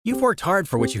You've worked hard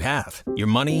for what you have. Your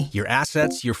money, your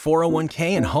assets, your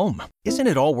 401k, and home. Isn't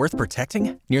it all worth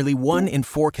protecting? Nearly 1 in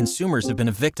 4 consumers have been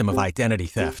a victim of identity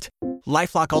theft.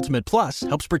 LifeLock Ultimate Plus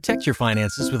helps protect your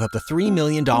finances with up to $3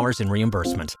 million in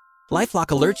reimbursement. LifeLock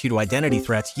alerts you to identity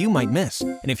threats you might miss.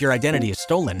 And if your identity is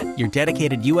stolen, your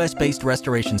dedicated U.S.-based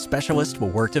restoration specialist will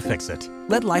work to fix it.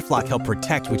 Let LifeLock help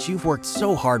protect what you've worked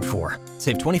so hard for.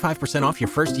 Save 25% off your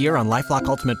first year on LifeLock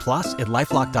Ultimate Plus at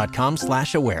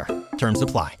LifeLock.com/aware. Terms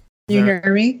apply. Can you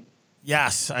hear me?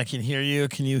 Yes, I can hear you.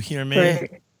 Can you hear me?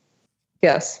 Great.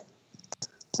 Yes.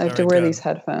 I have to wear these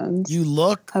headphones. You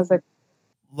look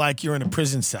like you're in a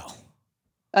prison cell.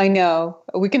 I know.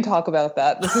 We can talk about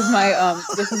that. This is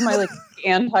my like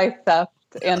anti-theft,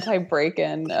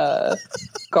 anti-break-in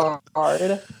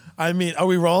guard. I mean, are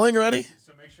we rolling already?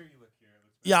 So make sure you look here.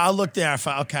 Yeah, I'll look there.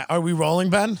 Okay. Are we rolling,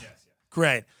 Ben? Yes.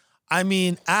 Great. I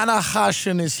mean, Anna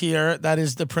Khachiyan is here. That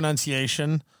is the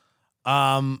pronunciation.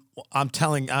 I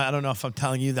don't know if I'm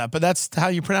telling you that, but that's how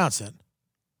you pronounce it.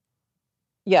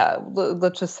 Yeah,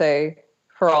 let's just say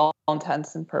for all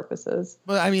intents and purposes.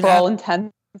 But I mean, for all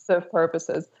intents and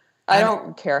purposes. I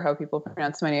don't care how people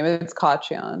pronounce my name. It's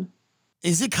Khachiyan.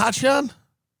 Is it Khachiyan?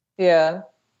 Yeah.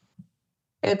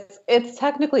 It's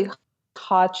technically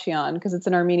Khachiyan because it's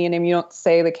an Armenian name. You don't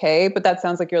say the K, but that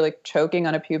sounds like you're like choking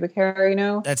on a pubic hair, you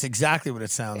know? That's exactly what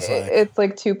it sounds like. It's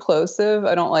like too plosive.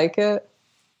 I don't like it.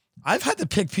 I've had to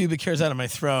pick pubic hairs out of my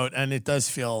throat, and it does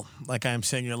feel like I'm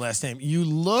saying your last name. You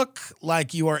look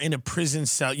like you are in a prison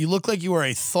cell. You look like you are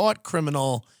a thought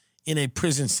criminal in a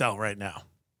prison cell right now.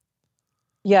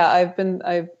 Yeah,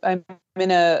 I'm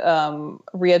in a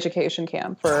re-education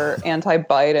camp for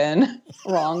anti-Biden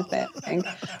wrong thing.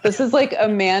 This is like a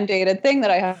mandated thing that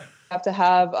I have to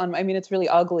have on. I mean, it's really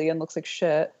ugly and looks like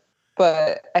shit,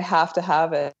 but I have to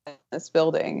have it in this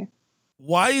building.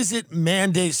 Why is it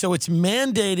mandated? So it's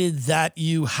mandated that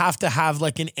you have to have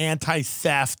like an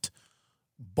anti-theft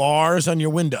bars on your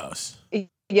windows.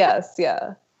 Yes,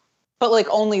 yeah. But like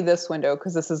only this window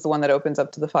because this is the one that opens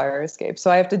up to the fire escape. So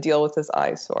I have to deal with this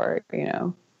eyesore, you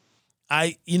know.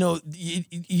 It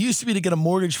used to be to get a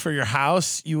mortgage for your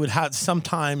house, you would have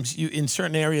sometimes in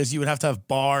certain areas you would have to have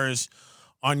bars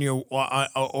on your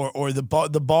or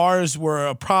the bars were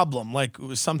a problem. Like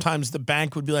sometimes the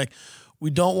bank would be like, we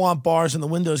don't want bars on the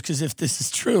windows because if this is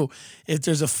true, if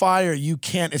there's a fire, you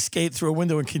can't escape through a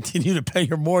window and continue to pay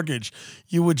your mortgage.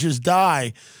 You would just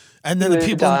die. And then the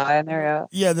people, the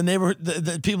neighborhood,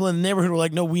 the people in the neighborhood were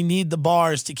like, no, we need the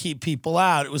bars to keep people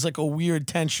out. It was like a weird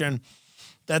tension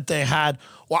that they had.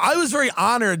 Well, I was very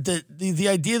honored that the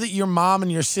idea that your mom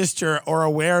and your sister are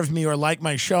aware of me or like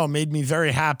my show made me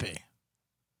very happy.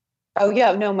 Oh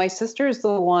yeah, no, my sister is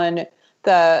the one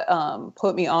that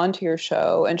put me onto your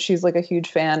show, and she's like a huge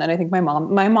fan. And I think my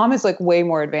mom is like way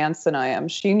more advanced than I am.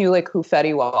 She knew like who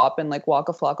Fetty Wap and like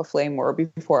Waka Flocka Flame were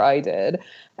before I did,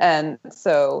 and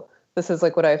so this is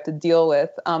like what I have to deal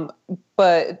with.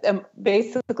 But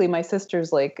basically, my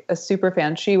sister's like a super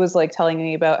fan. She was like telling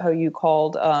me about how you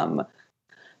called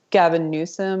Gavin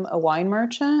Newsom a wine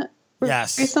merchant.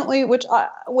 Yes. Recently, which I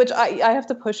have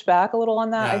to push back a little on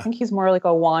that. Yeah. I think he's more like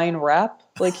a wine rep.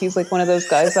 Like he's like one of those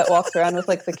guys that walks around with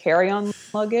like the carry-on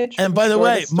luggage. And by the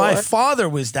way, my father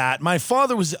was that. My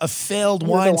father was a failed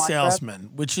wine salesman,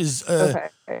 which is an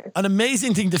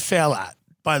amazing thing to fail at,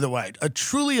 by the way. A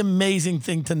truly amazing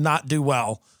thing to not do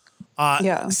well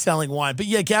selling wine. But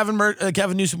yeah, Gavin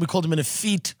Newsom, we called him an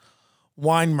effete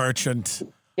wine merchant.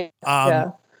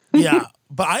 Yeah.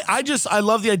 But I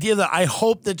love the idea that I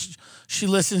hope that she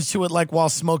listens to it like while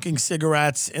smoking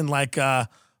cigarettes in like a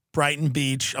Brighton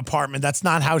Beach apartment. That's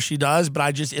not how she does, but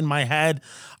I just, in my head,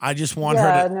 I just want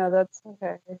her to that's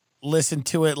okay. Listen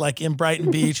to it like in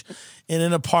Brighton Beach in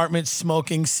an apartment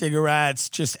smoking cigarettes,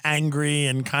 just angry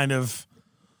and kind of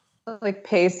like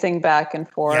pacing back and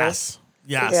forth. Yes.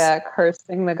 Yeah,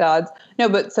 cursing the gods. No,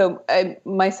 but so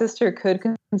my sister could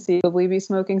conceivably be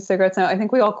smoking cigarettes now. I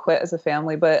think we all quit as a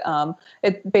family, but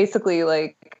it basically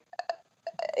like,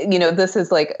 this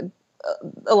is like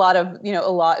a lot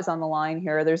is on the line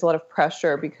here. There's a lot of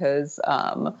pressure because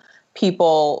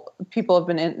people have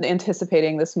been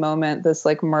anticipating this moment, this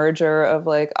like merger of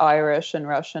like Irish and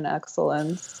Russian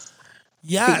excellence.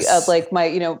 Yes.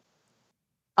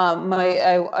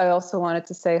 I also wanted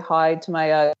to say hi to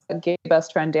my gay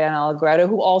best friend Dan Allegretto,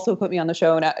 who also put me on the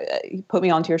show and he put me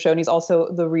onto your show, and he's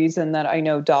also the reason that I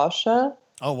know Dasha.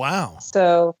 Oh wow!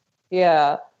 So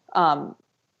yeah,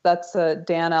 that's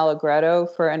Dan Allegretto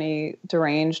for any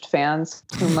deranged fans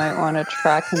who might want to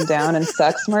track him down and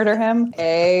sex murder him.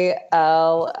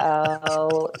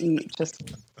 ALLE.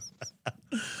 Just.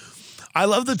 I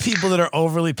love the people that are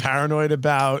overly paranoid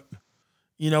about.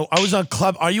 I was on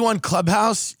Are you on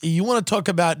Clubhouse? You want to talk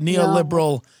about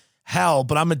neoliberal hell,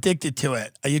 but I'm addicted to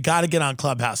it. You got to get on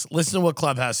Clubhouse. Listen to what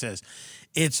Clubhouse is.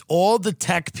 It's all the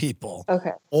tech people,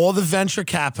 all the venture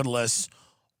capitalists,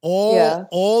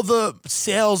 all the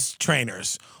sales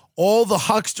trainers, all the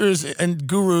hucksters and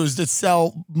gurus that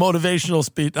sell motivational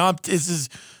speech.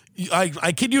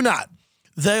 I kid you not.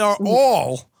 They are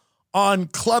all on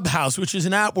Clubhouse, which is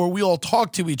an app where we all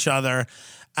talk to each other,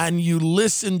 and you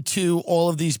listen to all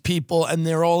of these people, and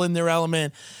they're all in their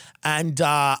element. And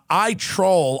I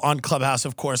troll on Clubhouse,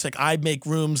 of course. Like, I make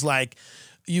rooms like,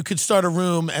 you could start a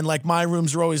room, and like my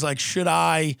rooms are always like, should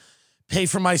I pay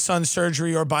for my son's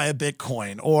surgery or buy a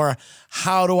Bitcoin? Or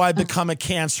how do I become a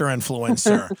cancer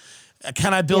influencer?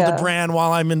 Can I build a brand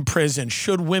while I'm in prison?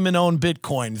 Should women own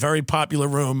Bitcoin? Very popular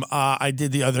room I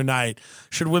did the other night.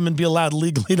 Should women be allowed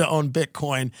legally to own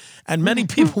Bitcoin? And many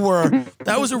people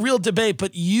that was a real debate,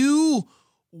 but you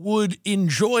would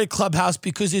enjoy Clubhouse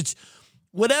because it's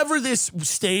whatever this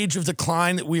stage of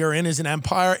decline that we are in as an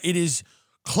empire,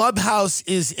 Clubhouse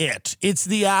is it. It's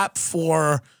the app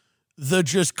for the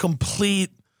just complete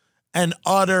and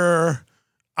utter.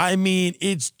 I mean,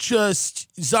 it's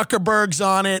just Zuckerberg's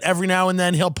on it. Every now and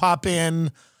then he'll pop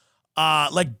in.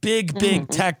 Like big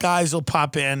tech guys will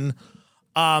pop in.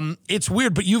 It's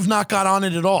weird, but you've not got on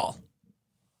it at all.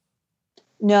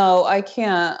 No, I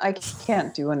can't. I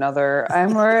can't do another.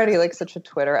 I'm already like such a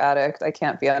Twitter addict. I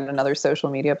can't be on another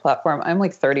social media platform. I'm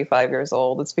like 35 years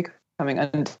old. It's becoming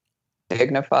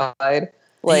undignified.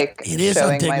 Like it is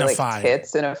showing undignified. my like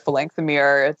tits in a full-length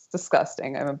mirror. It's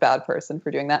disgusting. I'm a bad person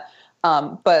for doing that.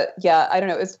 But yeah, I don't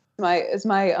know. Is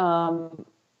my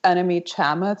enemy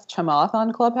Chamath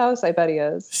on Clubhouse? I bet he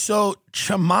is. So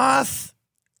Chamath,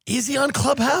 is he on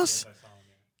Clubhouse?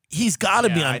 He's got to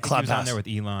be on Clubhouse. He was on there with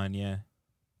Elon. Yeah.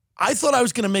 I thought I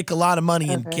was going to make a lot of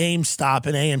money in GameStop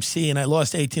and AMC, and I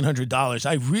lost $1,800.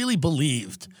 I really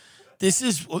believed this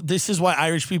is why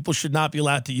Irish people should not be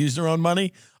allowed to use their own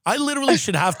money. I literally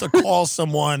should have to call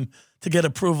someone to get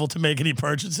approval to make any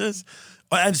purchases.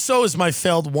 And so is my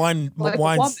failed wine. Like a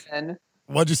woman.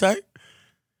 What'd you say?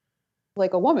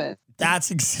 Like a woman.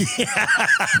 That's it's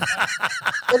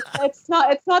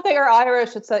not that you're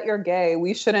Irish. It's that you're gay.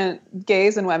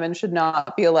 Gays and women should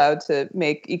not be allowed to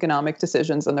make economic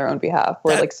decisions on their own behalf.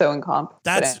 We're like so incompetent.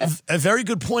 That's a very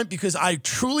good point, because I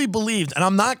truly believed, and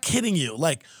I'm not kidding you,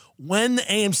 like when the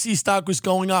AMC stock was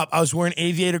going up, I was wearing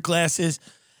aviator glasses,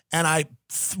 and I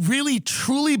really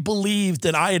truly believed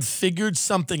that I had figured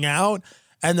something out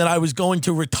and that I was going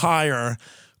to retire,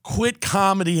 quit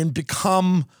comedy, and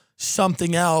become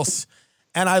something else.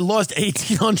 And I lost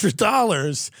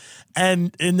 $1,800,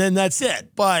 and then that's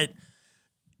it. But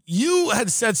you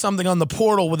had said something on the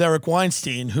portal with Eric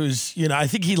Weinstein, who's, I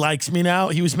think he likes me now.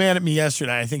 He was mad at me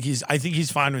yesterday. I think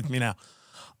he's fine with me now.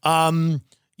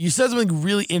 You said something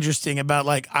really interesting about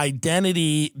like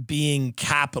identity being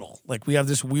capital. Like we have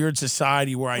this weird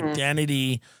society where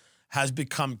identity has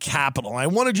become capital. And I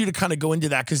wanted you to kind of go into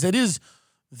that, because that is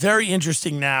very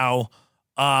interesting now.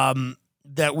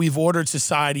 That we've ordered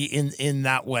society in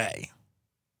that way.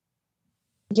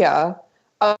 Yeah.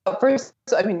 First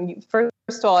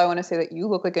of all, I want to say that you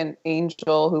look like an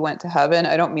angel who went to heaven.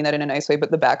 I don't mean that in a nice way,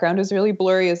 but the background is really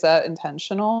blurry. Is that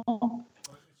intentional?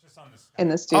 It's just on the in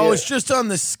the studio. Oh, it's just on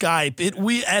the Skype.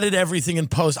 We edit everything in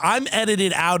post. I'm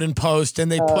edited out in post,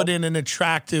 and they put in an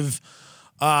attractive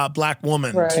black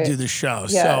woman to do the show.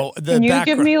 Yeah. So can you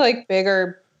give me like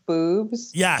bigger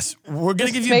boobs? Yes, we're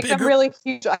gonna give you make bigger, them really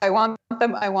huge. I want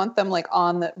them like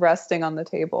resting on the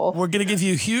table. We're gonna give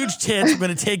you huge tits. We're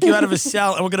gonna take you out of a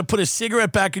cell, and we're gonna put a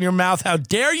cigarette back in your mouth. How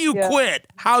dare you quit?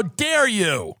 How dare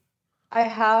you? I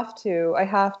have to. I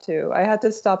had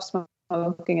to stop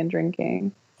smoking and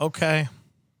drinking. Okay.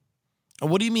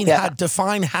 What do you mean?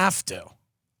 Define have to.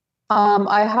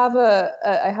 I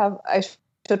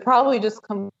should probably just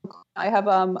come. I have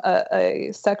a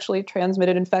sexually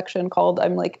transmitted infection called,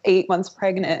 I'm like 8 months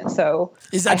pregnant. So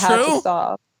is that I true? Had to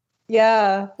stop.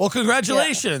 Yeah. Well,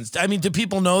 congratulations. Yeah. I mean, do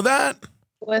people know that?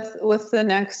 With the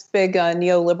next big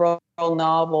neoliberal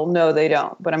novel, no, they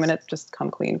don't. But I'm going to just come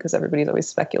clean because everybody's always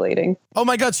speculating. Oh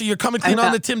my God. So you're coming clean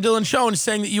on the Tim Dillon show and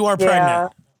saying that you are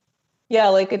pregnant. Yeah,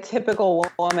 like a typical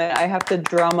woman, I have to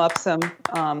drum up some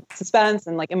suspense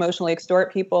and like emotionally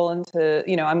extort people into,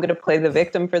 I'm going to play the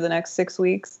victim for the next 6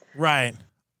 weeks. Right.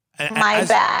 My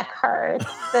back hurts.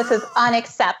 This is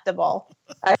unacceptable.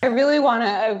 I really want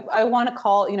to, I want to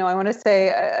call, I want to say,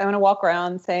 I want to walk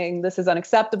around saying this is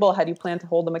unacceptable. How do you plan to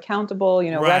hold them accountable?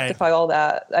 Rectify all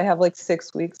that. I have like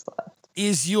 6 weeks left.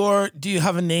 Do you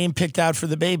have a name picked out for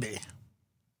the baby?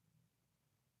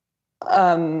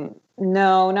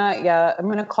 No, not yet. I'm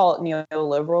going to call it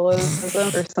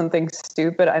neoliberalism or something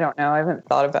stupid. I don't know. I haven't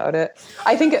thought about it.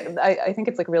 I think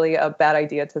it's like really a bad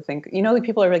idea to think, like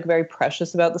people are like very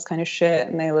precious about this kind of shit,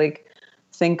 and they like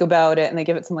think about it and they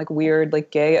give it some like weird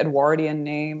like gay Edwardian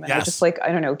name. And Yes. I just like,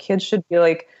 I don't know, kids should be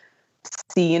like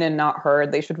seen and not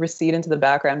heard. They should recede into the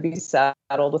background, be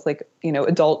saddled with like,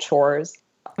 adult chores.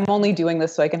 I'm only doing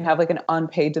this so I can have like an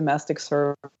unpaid domestic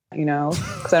servant,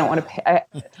 because I don't want to pay.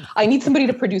 I need somebody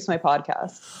to produce my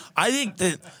podcast. I think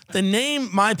that the name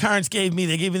my parents gave me,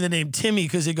 they gave me the name Timmy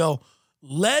because they go,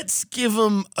 let's give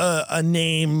him a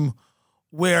name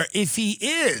where if he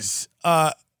is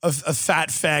a fat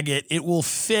faggot, it will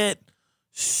fit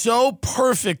so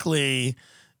perfectly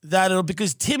that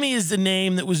because Timmy is the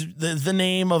name that was the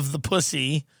name of the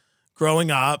pussy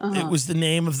growing up. It was the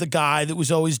name of the guy that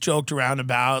was always joked around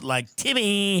about, like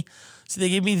Timmy. So they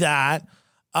gave me that,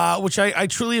 which I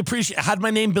truly appreciate. Had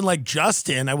my name been like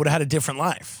Justin, I would have had a different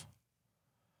life.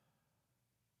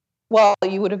 Well,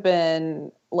 you would have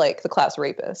been like the class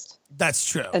rapist. That's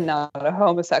true. And not a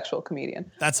homosexual comedian.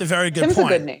 That's a very good Tim's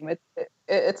point. a good name.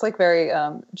 It's like very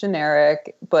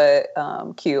generic, but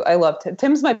cute. I love Tim.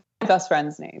 Tim's my best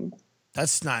friend's name.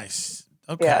 That's nice.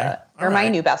 Okay. Yeah. Or my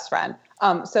new best friend.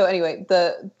 So anyway,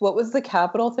 what was the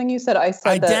capital thing you said? I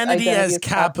said identity as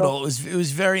capital. It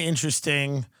was very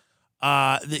interesting.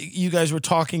 You guys were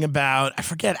talking about, I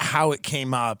forget how it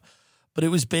came up, but it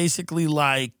was basically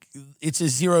like it's a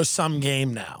zero-sum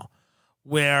game now,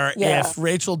 where if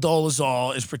Rachel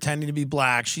Dolezal is pretending to be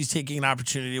black, she's taking an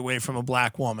opportunity away from a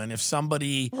black woman. If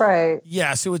somebody, right?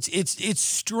 Yeah. So it's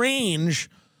strange.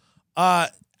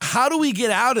 How do we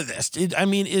get out of this?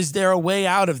 Is there a way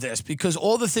out of this? Because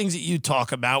all the things that you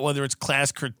talk about, whether it's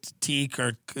class critique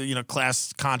or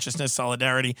class consciousness,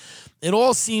 solidarity, it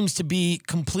all seems to be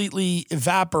completely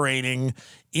evaporating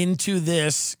into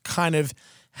this kind of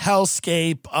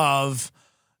hellscape of,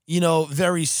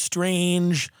 very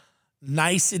strange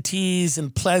niceties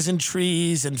and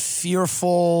pleasantries and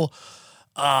fearful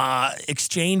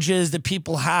exchanges that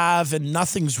people have, and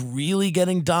nothing's really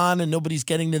getting done and nobody's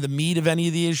getting to the meat of any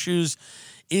of the issues.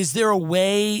 Is there a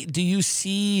way, do you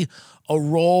see a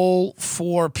role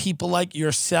for people like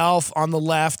yourself on the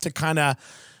left to kind of,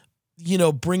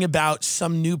 bring about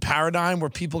some new paradigm where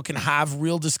people can have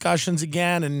real discussions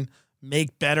again and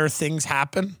make better things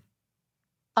happen?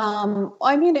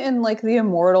 In like the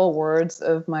immortal words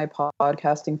of my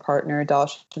podcasting partner,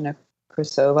 Dasha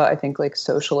Krusova, I think like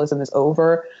socialism is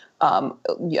over.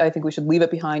 I think we should leave it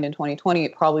behind in 2020.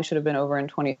 It probably should have been over in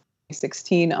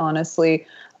 2016, honestly.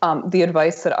 The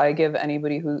advice that I give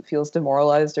anybody who feels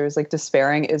demoralized or is like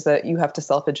despairing is that you have to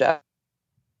self-eject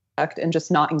and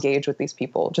just not engage with these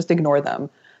people. Just ignore them,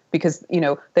 because,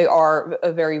 they are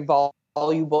a very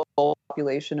valuable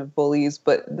population of bullies,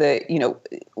 but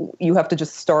you have to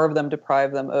just starve them,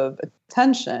 deprive them of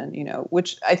attention,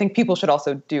 which I think people should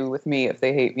also do with me if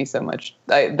they hate me so much.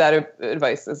 That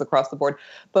advice is across the board.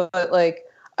 But like,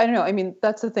 I don't know.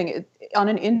 That's the thing. On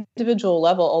an individual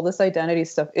level, all this identity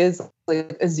stuff is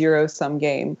like a zero-sum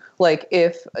game. Like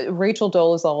if Rachel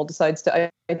Dolezal decides to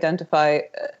identify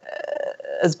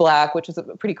as black, which is a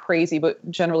pretty crazy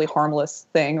but generally harmless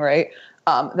thing, right?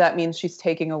 That means she's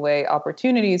taking away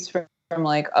opportunities from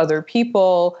like other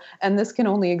people, and this can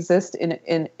only exist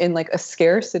in like a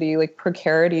scarcity, like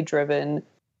precarity-driven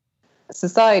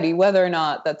society, whether or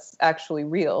not that's actually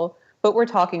real. But we're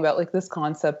talking about like this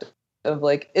concept of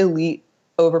like elite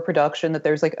overproduction, that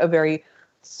there's like a very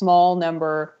small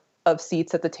number of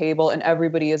seats at the table and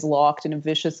everybody is locked in a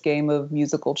vicious game of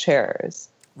musical chairs.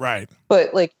 Right.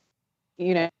 But like,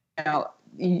 you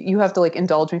have to like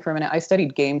indulge me for a minute. I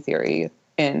studied game theory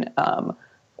in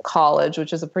college,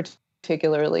 which is a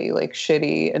particularly like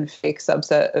shitty and fake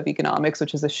subset of economics,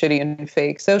 which is a shitty and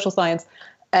fake social science.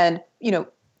 And,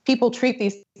 people treat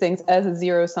these things as a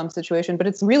zero-sum situation, but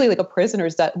it's really like a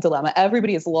prisoner's dilemma.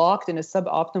 Everybody is locked in a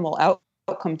suboptimal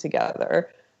outcome together,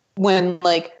 when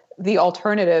like the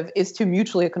alternative is to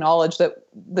mutually acknowledge that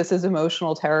this is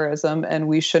emotional terrorism and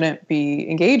we shouldn't be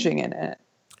engaging in it.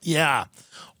 Yeah.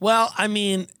 Well, I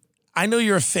know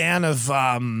you're a fan of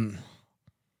a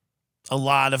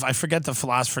lot of, I forget the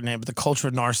philosopher name, but the culture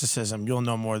of narcissism. You'll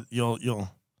know more. You'll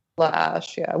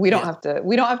Lash. Yeah. We don't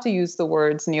have to use the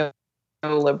words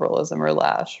neoliberalism or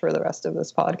Lash for the rest of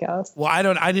this podcast. Well,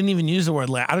 I didn't even use the word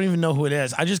Lash. I don't even know who it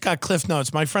is. I just got Cliff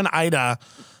Notes. My friend Ida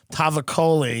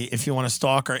Tavakoli, if you want to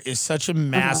stalk her, is such a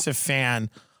massive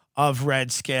fan of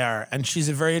Red Scare. And she's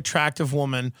a very attractive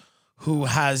woman who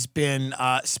has been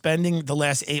spending the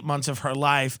last 8 months of her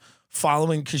life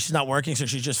following, because she's not working, so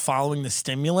she's just following the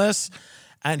stimulus.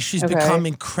 And she's become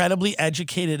incredibly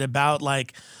educated about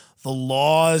like the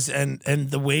laws and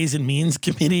the Ways and Means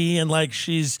Committee, and like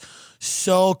she's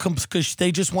so because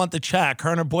they just want the check. Her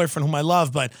and her boyfriend, whom I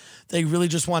love, but they really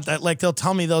just want that. Like they'll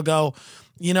tell me, they'll go,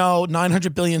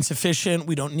 900 billion sufficient.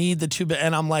 We don't need the 2 billion.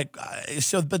 And I'm like,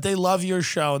 but they love your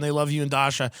show and they love you and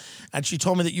Dasha. And she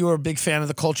told me that you were a big fan of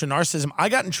the culture of narcissism. I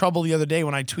got in trouble the other day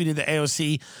when I tweeted that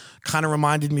AOC kind of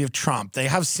reminded me of Trump. They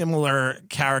have similar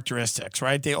characteristics,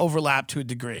 right? They overlap to a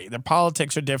degree. Their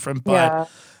politics are different, but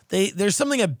there's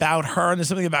something about her and there's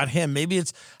something about him. Maybe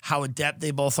it's how adept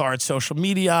they both are at social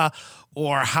media,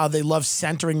 or how they love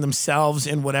centering themselves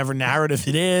in whatever narrative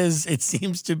it is. It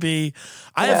seems to be.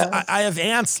 I have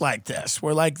aunts like this,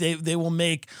 where like they will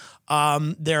make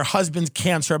their husband's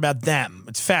cancer about them.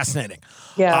 It's fascinating.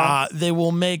 Yeah. They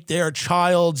will make their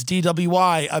child's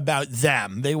DWI about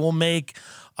them. They will make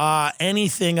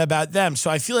anything about them.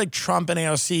 So I feel like Trump and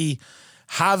AOC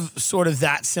have sort of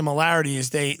that similarity, is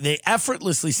they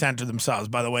effortlessly center themselves,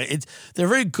 by the way. They're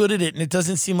very good at it, and it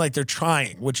doesn't seem like they're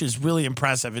trying, which is really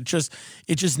impressive. It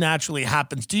just naturally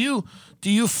happens. Do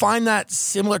you find that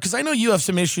similar? Because I know you have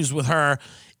some issues with her.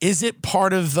 Is it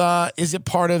part of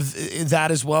that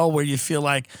as well, where you feel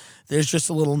like there's just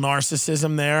a little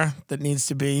narcissism there that needs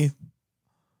to be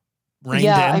reined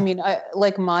in? I mean,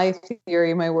 my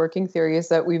theory, my working theory is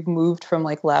that we've moved from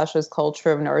like Lash's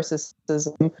culture of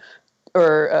narcissism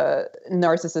or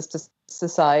narcissist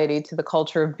society to the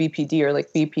culture of BPD, or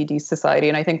like BPD society.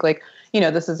 And I think like,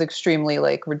 this is extremely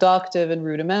like reductive and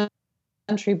rudimentary,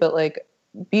 but like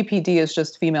BPD is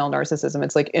just female narcissism.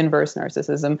 It's like inverse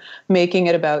narcissism, making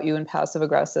it about you in passive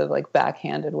aggressive, like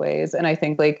backhanded ways. And I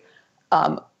think like,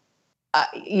 AOC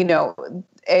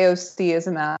is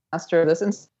a master of this.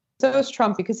 And so is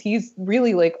Trump, because he's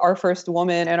really like our first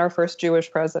woman and our first Jewish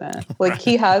president. Like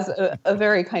he has a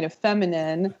very kind of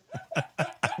feminine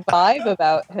vibe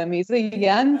about him. He's a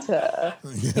yenta.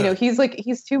 Yeah.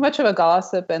 He's too much of a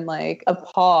gossip and like a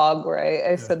pog, right?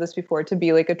 I said this before, to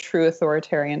be like a true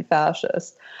authoritarian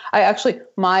fascist.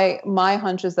 My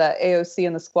hunch is that AOC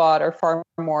and the squad are far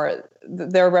more,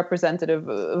 they're representative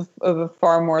of a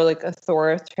far more like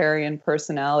authoritarian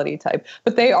personality type.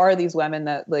 But they are these women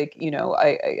that like,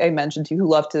 I mentioned to you, who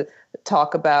love to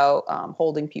talk about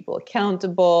holding people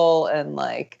accountable and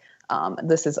like,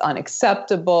 this is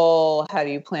unacceptable. How do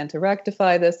you plan to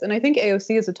rectify this? And I think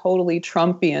AOC is a totally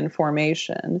Trumpian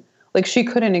formation. Like she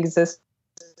couldn't exist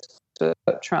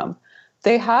without Trump.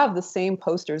 They have the same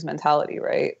posters mentality,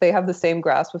 right? They have the same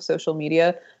grasp of social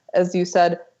media. As you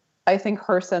said, I think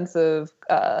her sense of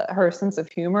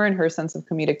humor and her sense of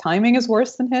comedic timing is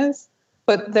worse than his,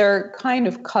 but they're kind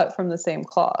of cut from the same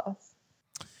cloth.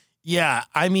 Yeah,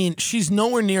 I mean, she's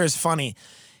nowhere near as funny.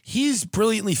 He's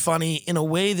brilliantly funny in a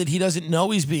way that he doesn't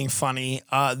know he's being funny,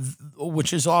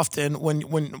 which is often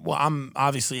when I'm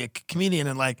obviously a comedian,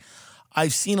 and like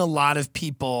I've seen a lot of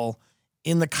people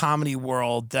in the comedy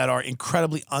world that are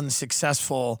incredibly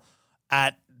unsuccessful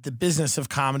at the business of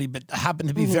comedy, but happen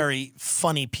to be very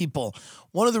funny people.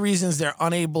 One of the reasons they're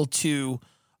unable to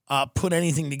put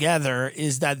anything together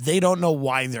is that they don't know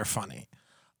why they're funny,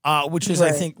 which is,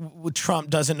 I think, with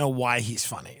Trump doesn't know why he's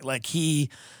funny. Like he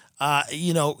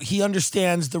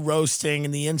understands the roasting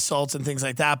and the insults and things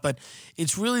like that, but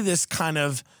it's really this kind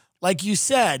of, like you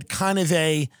said, kind of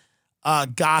a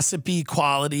gossipy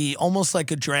quality, almost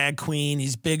like a drag queen.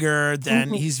 He's bigger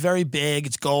than, he's very big.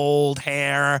 It's gold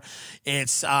hair.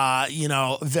 It's,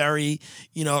 very,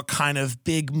 kind of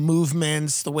big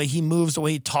movements, the way he moves, the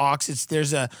way he talks.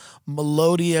 There's a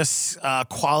melodious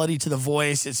quality to the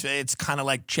voice. It's kind of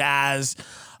like jazz.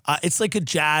 It's like a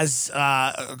jazz,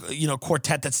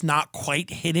 quartet that's not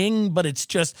quite hitting, but it's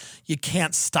just, you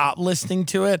can't stop listening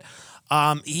to it.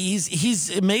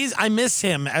 He's amazing. I miss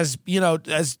him as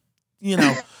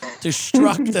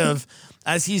destructive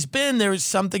as he's been. There is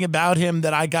something about him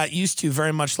that I got used to,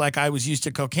 very much like I was used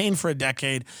to cocaine for a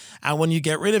decade. And when you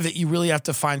get rid of it, you really have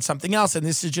to find something else. And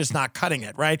this is just not cutting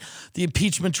it, right? The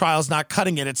impeachment trial is not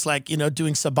cutting it. It's like,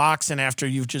 doing Suboxone after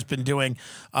you've just been doing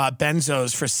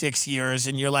benzos for 6 years.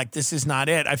 And you're like, this is not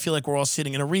it. I feel like we're all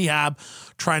sitting in a rehab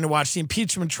trying to watch the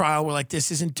impeachment trial. We're like,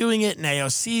 this isn't doing it. And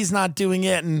AOC's not doing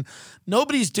it. And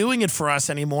nobody's doing it for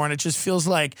us anymore. And it just feels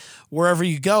like wherever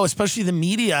you go, especially the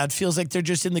media, it feels like they're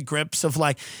just in the grips of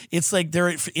like, it's like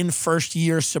they're in first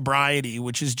year sobriety,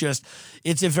 which is just,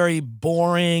 it's a very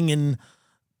boring and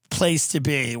place to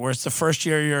be, where it's the first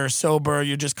year you're sober,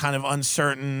 you're just kind of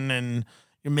uncertain and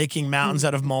you're making mountains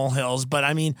out of molehills. But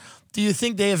I mean, do you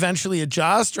think they eventually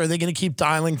adjust, or are they going to keep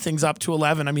dialing things up to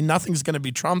 11? I mean, nothing's going to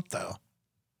be Trump though.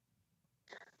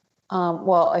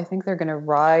 Well, I think they're going to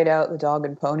ride out the dog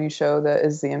and pony show that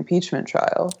is the impeachment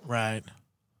trial. Right.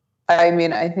 I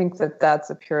mean, I think that that's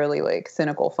a purely like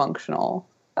cynical, functional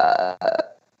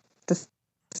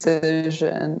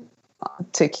decision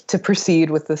to proceed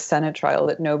with the Senate trial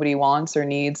that nobody wants or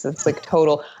needs. It's like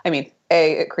total. I mean,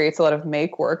 it creates a lot of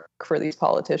make work for these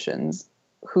politicians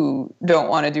who don't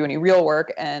want to do any real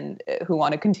work and who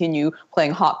want to continue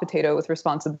playing hot potato with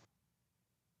responsibility,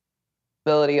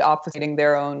 obfuscating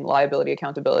their own liability,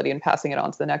 accountability, and passing it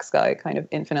on to the next guy kind of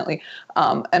infinitely.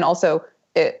 And also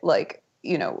it like,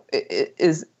 it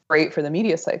is great for the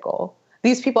media cycle.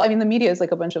 These people, I mean, the media is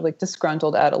like a bunch of like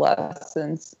disgruntled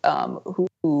adolescents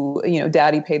who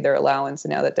daddy paid their allowance,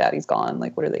 and now that daddy's gone,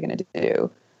 like, what are they going to do?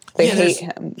 They hate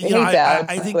him. They hate dad.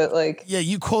 I think, but like, yeah,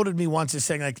 you quoted me once as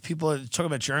saying like people are talking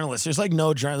about journalists. There's like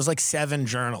no journalists, like 7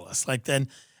 journalists. Like then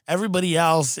everybody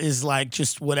else is like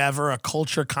just whatever, a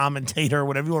culture commentator,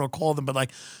 whatever you want to call them. But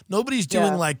like nobody's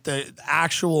doing like the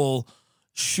actual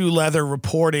shoe leather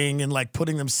reporting and like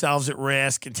putting themselves at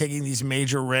risk and taking these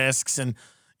major risks and,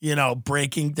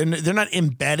 breaking. They're not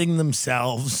embedding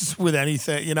themselves with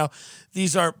anything.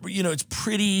 These are, it's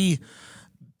pretty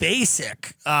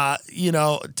basic,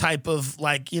 type of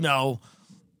like,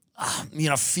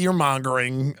 fear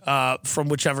mongering from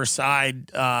whichever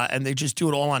side, and they just do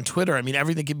it all on Twitter. I mean,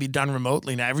 everything can be done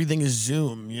remotely now. Everything is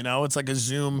Zoom. It's like a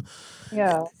Zoom.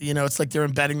 Yeah. It's like they're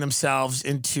embedding themselves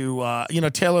into.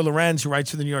 Taylor Lorenz, who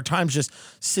writes for the New York Times, just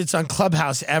sits on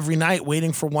Clubhouse every night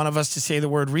waiting for one of us to say the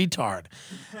word retard,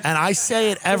 and I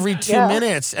say it every 2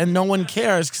 minutes, and no one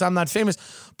cares because I'm not famous.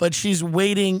 But she's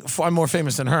waiting for. I'm more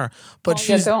famous than her. But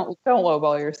she's don't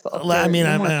lowball yourself. I mean,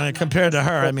 compared to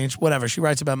her, I mean, whatever. She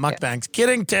writes about mukbangs. Yeah.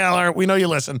 Kidding, Taylor. We know you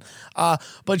listen.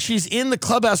 But she's in the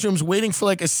Clubhouse rooms waiting for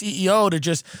like a CEO to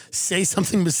just say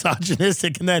something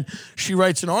misogynistic, and then she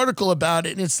writes an article about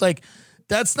it, and it's like,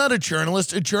 that's not a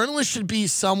journalist. A journalist should be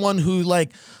someone who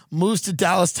like moves to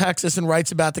Dallas, Texas, and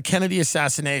writes about the Kennedy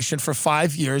assassination for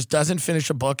 5 years, doesn't finish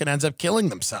a book, and ends up killing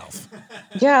themselves.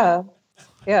 Yeah.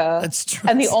 Yeah, that's true.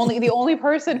 And the only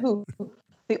person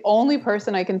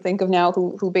I can think of now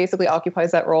who basically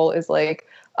occupies that role is like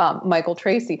Michael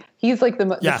Tracy. He's like the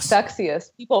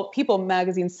sexiest People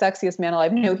magazine's sexiest man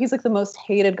alive. No, he's like the most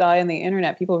hated guy on the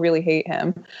internet. People really hate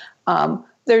him.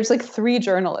 There's like 3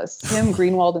 journalists, him,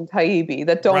 Greenwald, and Taibbi,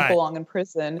 that don't belong in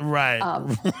prison. Right.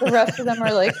 The rest of them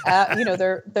are like,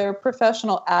 they're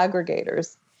professional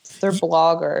aggregators. They're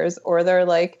bloggers, or they're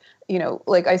like,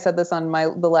 like I said this on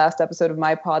the last episode of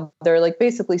my pod, they're like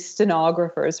basically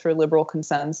stenographers for liberal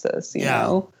consensus, you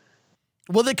know?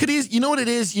 Well, they could you know what it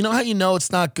is? You know how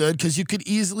it's not good? Because you could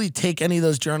easily take any of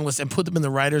those journalists and put them in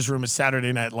the writer's room at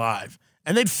Saturday Night Live,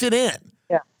 and they'd fit in.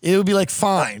 Yeah. It would be like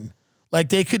fine. Like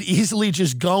they could easily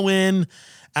just go in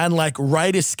and like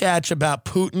write a sketch about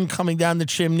Putin coming down the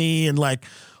chimney and like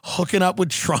hooking up with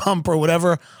Trump or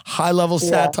whatever high-level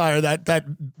satire that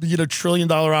 $1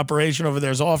 trillion operation over there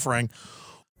is offering.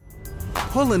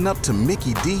 Pulling up to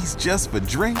Mickey D's just for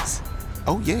drinks?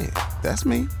 Oh yeah, that's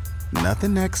me.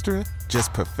 Nothing extra,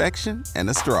 just perfection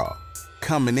and a straw.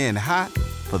 Coming in hot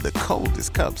for the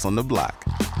coldest cups on the block.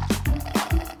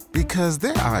 Because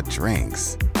there are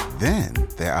drinks. Then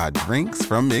there are drinks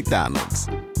from McDonald's.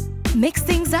 Mix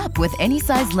things up with any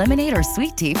size lemonade or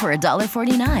sweet tea for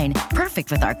 $1.49.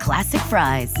 Perfect with our classic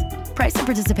fries. Price and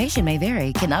participation may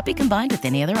vary. Cannot be combined with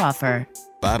any other offer.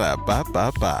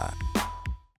 Ba-da-ba-ba-ba.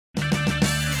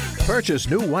 Purchase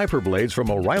new wiper blades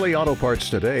from O'Reilly Auto Parts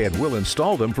today and we'll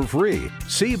install them for free.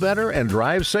 See better and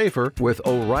drive safer with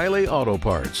O'Reilly Auto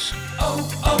Parts.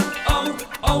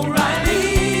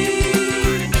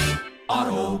 O'Reilly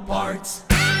Auto Parts.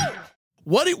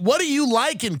 What do you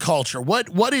like in culture?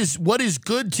 What is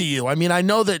good to you? I mean, I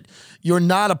know that you're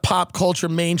not a pop culture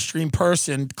mainstream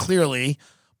person, clearly,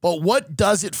 but what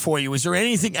does it for you? Is there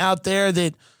anything out there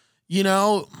that,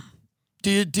 do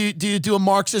you do a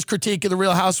Marxist critique of the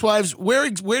Real Housewives? Where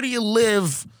do you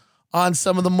live on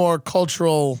some of the more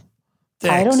cultural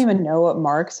things? I don't even know what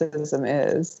Marxism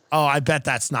is. Oh, I bet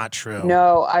that's not true.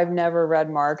 No, I've never read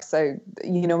Marx.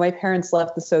 My parents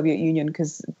left the Soviet Union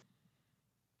because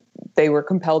they were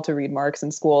compelled to read Marx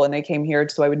in school, and they came here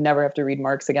so I would never have to read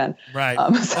Marx again. Right.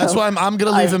 That's why I'm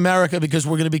going to leave America, because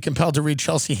we're going to be compelled to read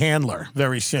Chelsea Handler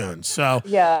very soon. So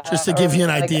just to give you an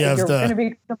idea of you're going to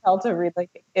be compelled to read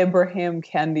like Ibrahim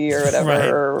Kendi or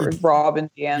whatever, or Robin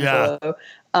DiAngelo.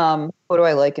 Yeah. What do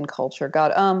I like in culture?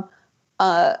 God,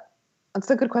 that's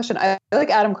a good question. I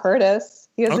like Adam Curtis.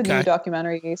 He has a new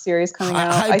documentary series coming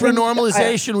out.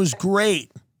 Hypernormalization was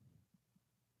great.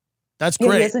 That's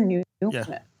great. He has a new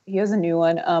one. He has a new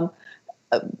one.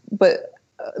 But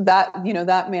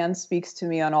that man speaks to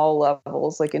me on all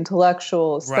levels, like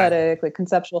intellectual, aesthetic, like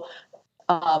conceptual.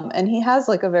 And he has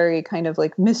like a very kind of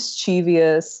like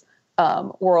mischievous,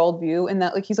 worldview, in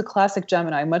that like he's a classic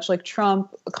Gemini, much like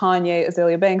Trump, Kanye,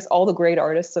 Azalea Banks, all the great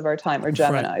artists of our time are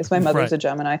Geminis. My mother's a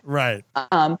Gemini. Right.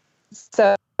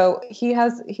 So he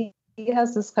has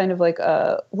this kind of like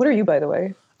what are you, by the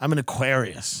way? I'm an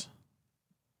Aquarius.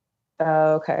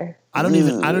 Okay. I don't know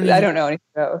anything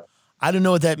about. I don't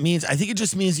know what that means. I think it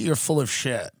just means that you're full of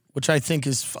shit, which I think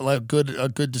is a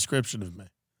good description of me.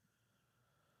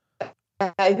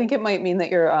 I think it might mean that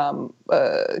you're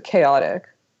chaotic.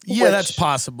 Yeah, that's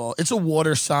possible. It's a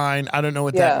water sign. I don't know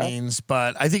what that means,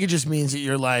 but I think it just means that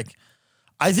you're like,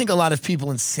 I think a lot of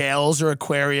people in sales are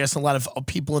Aquarius. A lot of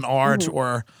people in art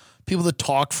or people that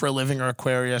talk for a living are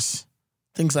Aquarius.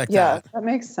 Things like that. Yeah, that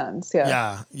makes sense.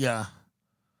 Yeah. Yeah.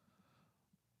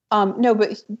 No,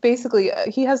 but basically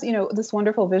he has, this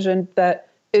wonderful vision that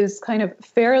is kind of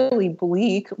fairly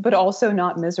bleak, but also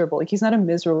not miserable. Like he's not a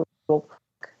miserable.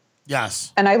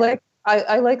 Yes. And I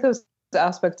like those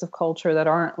aspects of culture that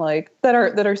aren't like that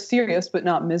are serious but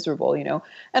not miserable,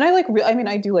 And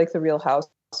I do like the Real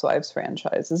Housewives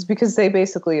franchises because they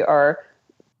basically are,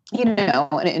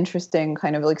 an interesting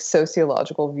kind of like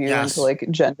sociological view into like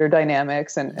gender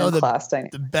dynamics and class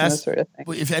dynamics. The best sort of thing.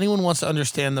 If anyone wants to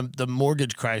understand the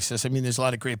mortgage crisis, I mean, there's a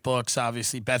lot of great books.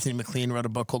 Obviously, Bethany McLean wrote a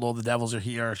book called All the Devils Are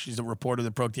Here. She's a reporter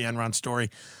that broke the Enron story.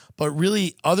 But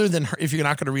really, other than her, if you're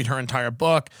not going to read her entire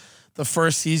book, the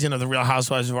first season of The Real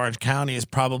Housewives of Orange County is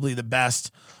probably the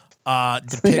best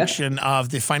depiction of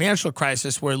the financial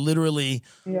crisis, where literally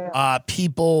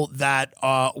people that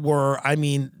were, I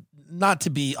mean, not to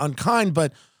be unkind,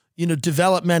 but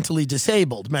developmentally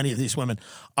disabled, many of these women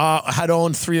had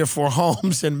owned 3 or 4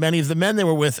 homes, and many of the men they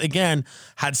were with, again,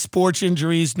 had sports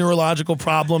injuries, neurological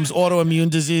problems, autoimmune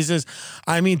diseases.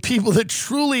 I mean, people that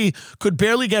truly could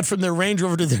barely get from their Range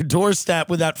Rover to their doorstep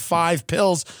without 5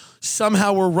 pills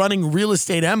somehow were running real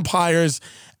estate empires.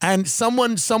 And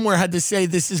someone somewhere had to say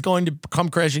this is going to come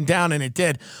crashing down, and it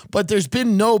did. But there's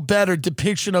been no better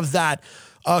depiction of that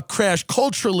crash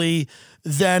culturally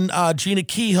than Gina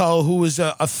Kehoe, who was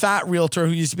a fat realtor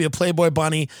who used to be a Playboy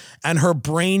bunny, and her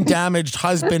brain-damaged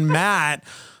husband, Matt,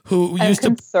 who used to...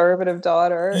 conservative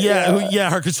daughter.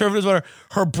 Her conservative daughter.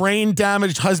 Her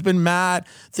brain-damaged husband, Matt,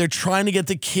 they're trying to get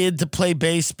the kid to play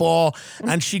baseball,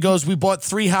 and she goes, we bought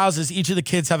 3 houses. Each of the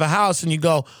kids have a house. And you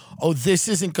go, oh, this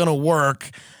isn't going to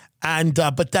work. And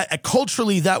but that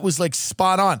culturally, that was like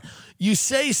spot on. You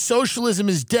say socialism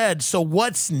is dead, so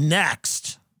what's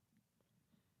next?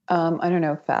 I don't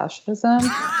know, fascism.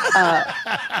 I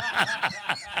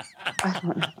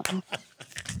don't know.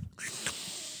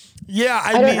 Yeah,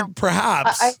 I mean,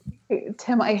 perhaps.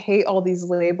 Tim, I hate all these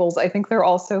labels. I think they're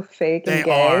all so fake and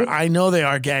gay. Are. I know they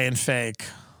are gay and fake.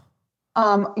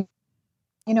 I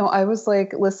was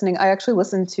like listening. I actually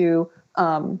listened to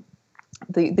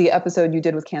the episode you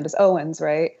did with Candace Owens,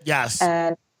 right? Yes.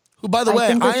 And who, by the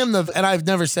way, and I've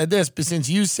never said this, but since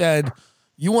you said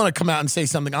you want to come out and say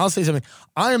something, I'll say something.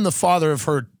 I am the father of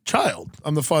her child.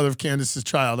 I'm the father of Candace's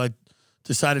child. I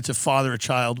decided to father a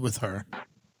child with her.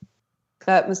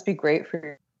 That must be great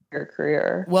for your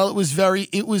career. Well, it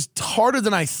was harder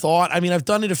than I thought. I mean, I've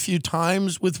done it a few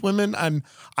times with women.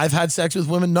 I've had sex with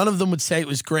women. None of them would say it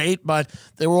was great, but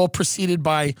they were all preceded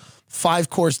by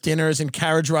 5-course dinners and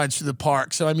carriage rides through the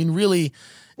park. So, I mean, really,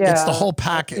 it's the whole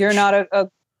package. You're not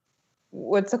a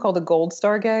what's it called? A gold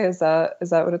star gay? Is that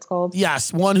what it's called?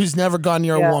 Yes. One who's never gone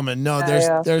near a woman. No,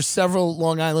 there's several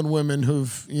Long Island women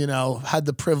who've, had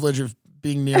the privilege of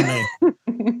being near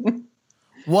me.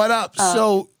 What up?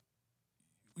 So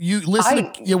you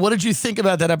listen what did you think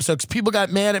about that episode? Because people got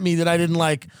mad at me that I didn't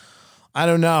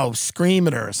scream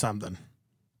at her or something.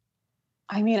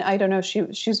 I mean, I don't know.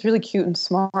 She's really cute and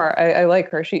smart. I like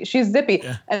her. She's zippy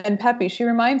and peppy. She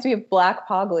reminds me of Black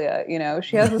Paglia.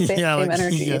 She has the same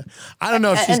energy. Yeah. I don't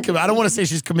know if I don't want to say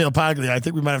she's Camille Paglia. I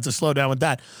think we might have to slow down with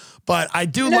that. But I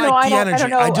do like the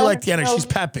energy. I do like the energy. She's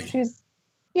peppy.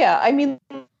 I mean,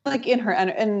 like in her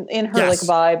like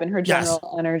vibe and her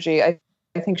general energy. I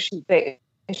think she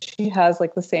has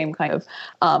like the same kind of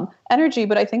energy,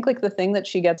 but I think like the thing that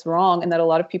she gets wrong, and that a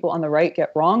lot of people on the right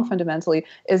get wrong fundamentally,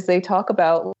 is they talk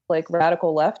about like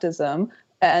radical leftism,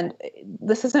 and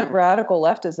this isn't radical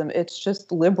leftism, it's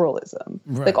just liberalism.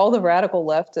 Right. Like all the radical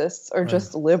leftists are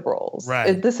just liberals.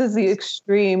 Right. This is the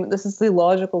extreme, this is the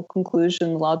logical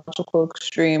conclusion, logical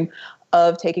extreme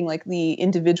of taking like the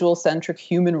individual centric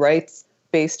human rights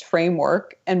based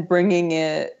framework and bringing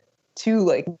it to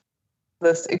like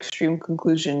this extreme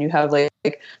conclusion. You have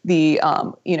like the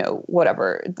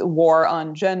the war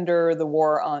on gender, the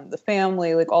war on the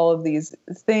family, like all of these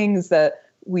things that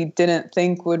we didn't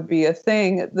think would be a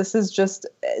thing. This is just,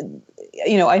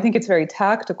 I think it's very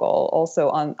tactical also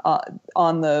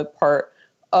on the part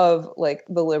of like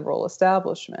the liberal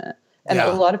establishment. And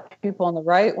Yeah. a lot of people on the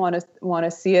right want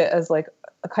to see it as like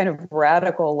a kind of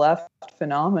radical left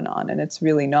phenomenon, and it's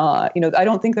really not. You know, I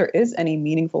don't think there is any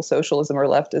meaningful socialism or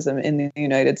leftism in the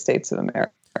United States of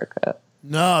America.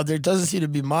 No, there doesn't seem to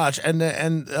be much, and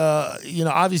you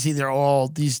know, obviously they're all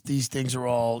these things are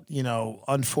all, you know,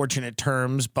 unfortunate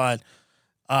terms, but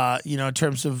you know, in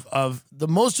terms of the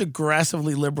most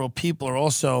aggressively liberal people are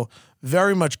also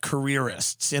very much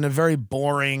careerists in a very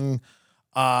boring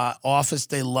office.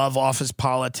 They love office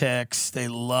politics. They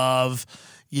love,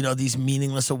 you know, these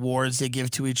meaningless awards they give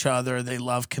to each other. They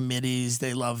love committees.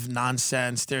 They love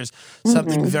nonsense. There's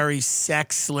something very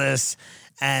sexless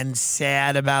and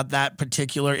sad about that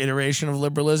particular iteration of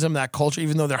liberalism, that culture,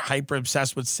 even though they're hyper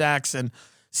obsessed with sex and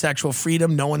sexual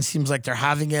freedom. No one seems like they're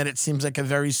having it. It seems like a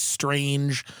very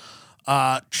strange,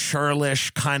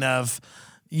 churlish kind of,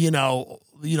 you know,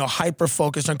 hyper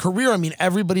focused on career. I mean,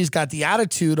 everybody's got the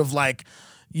attitude of like,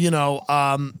 you know,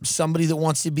 somebody that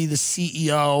wants to be the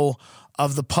CEO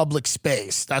of the public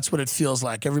space. That's what it feels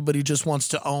like. Everybody just wants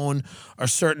to own a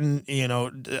certain, you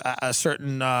know, has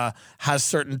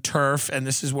certain turf, and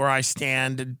this is where I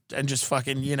stand, and just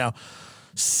fucking, you know,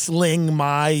 sling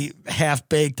my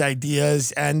half-baked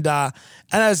ideas. And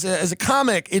as a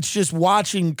comic, it's just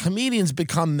watching comedians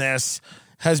become this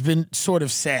has been sort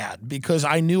of sad, because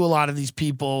I knew a lot of these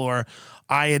people, or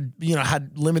I had, you know,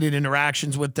 had limited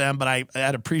interactions with them, but I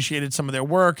had appreciated some of their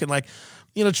work. And like,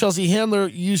 you know, Chelsea Handler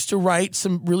used to write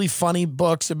some really funny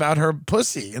books about her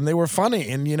pussy, and they were funny.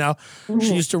 And, you know,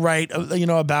 she used to write, you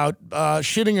know, about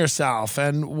shitting herself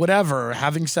and whatever,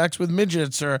 having sex with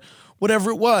midgets or whatever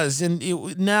it was.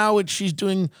 And now she's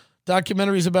doing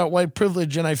documentaries about white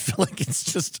privilege, and I feel like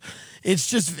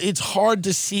it's hard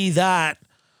to see that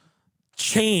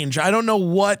change. I don't know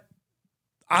what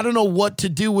to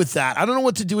do with that. I don't know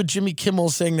what to do with Jimmy Kimmel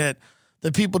saying that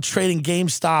the people trading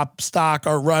GameStop stock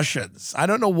are Russians. I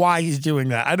don't know why he's doing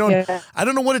that. I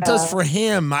don't know what it does for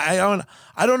him. I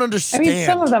don't understand. I mean,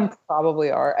 some of them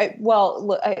probably are.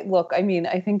 Look, I mean,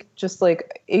 I think just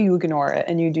like you ignore it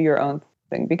and you do your own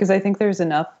thing, because I think there's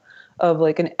enough of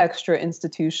like an extra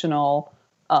institutional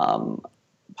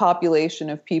population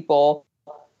of people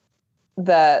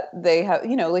that they have,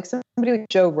 you know, like somebody like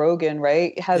Joe Rogan,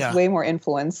 right, has way more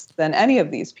influence than any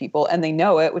of these people, and they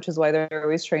know it, which is why they're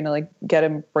always trying to like get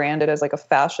him branded as like a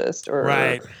fascist or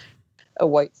a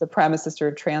white supremacist or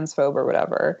a transphobe or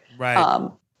whatever. Right.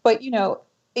 But you know,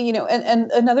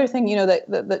 and another thing, you know,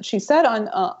 that she said on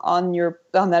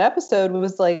that episode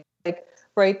was like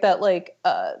right, that like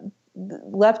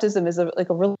leftism is like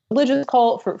a religious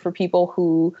cult for people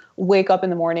who wake up in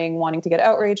the morning wanting to get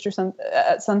outraged or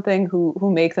at something, who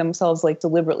make themselves like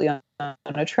deliberately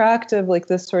unattractive, like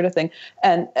this sort of thing.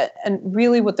 And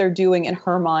really what they're doing in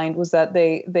her mind was that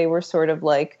they were sort of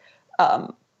like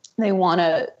they want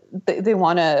to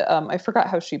I forgot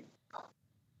how she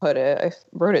put it. I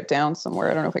wrote it down somewhere.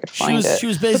 I don't know if I could find it. She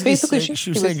was basically she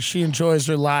was saying she enjoys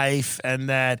her life, and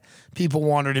that people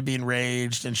want her to be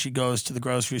enraged, and she goes to the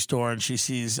grocery store and she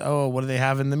sees, oh, what do they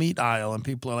have in the meat aisle? And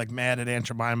people are like mad at Aunt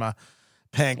Jemima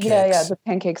pancakes. Yeah, the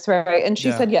pancakes, right. And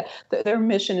she said, their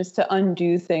mission is to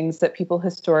undo things that people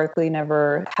historically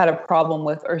never had a problem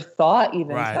with or thought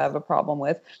even to have a problem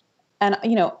with. And,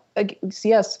 you know,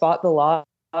 spot the lie.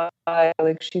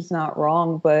 Like, she's not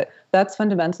wrong, but that's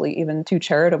fundamentally even too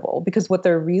charitable, because what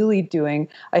they're really doing,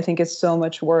 I think, is so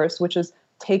much worse, which is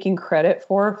taking credit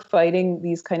for fighting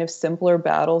these kind of simpler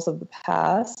battles of the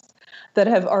past that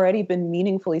have already been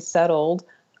meaningfully settled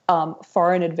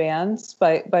far in advance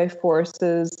by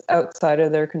forces outside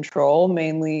of their control,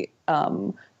 mainly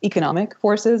economic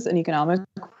forces and economic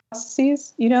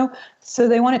processes, you know? So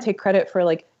they want to take credit for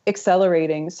like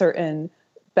accelerating certain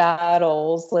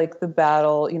battles, like the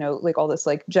battle, you know, like all this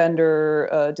like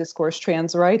gender discourse,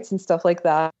 trans rights and stuff like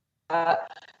that.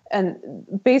 And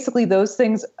basically those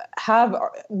things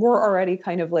were already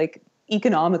kind of like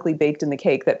economically baked in the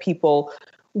cake, that people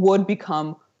would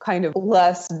become kind of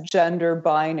less gender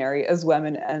binary as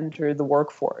women enter the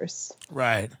workforce.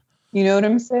 Right. You know what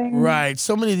I'm saying? Right.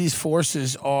 So many of these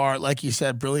forces are, like you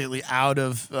said, brilliantly out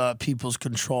of people's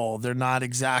control. They're not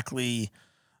exactly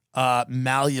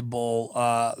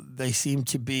malleable. They seem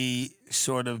to be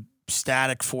sort of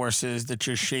static forces that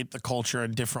just shape the culture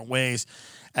in different ways,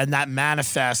 and that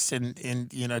manifests in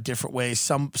you know, different ways.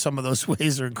 Some of those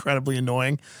ways are incredibly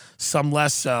annoying, some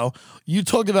less so. You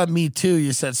talked about Me Too.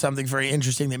 You said something very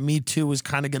interesting, that Me Too was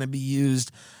kind of going to be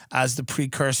used as the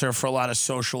precursor for a lot of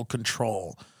social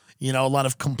control. You know, a lot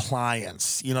of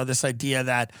compliance, you know, this idea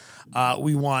that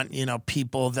we want, you know,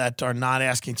 people that are not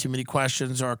asking too many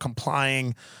questions or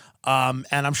complying And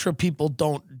I'm sure people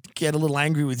don't get a little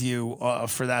angry with you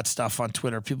for that stuff on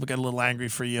Twitter. People get a little angry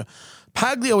for you.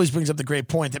 Pagli always brings up the great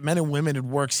point that men and women had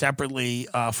worked separately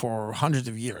for hundreds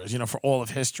of years, for all of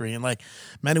history. And like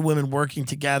men and women working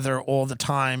together all the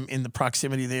time in the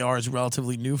proximity they are is a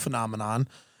relatively new phenomenon.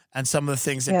 And some of the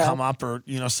things that come up are,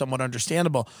 somewhat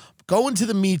understandable. Go into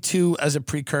the Me Too as a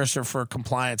precursor for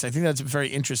compliance. I think that's a very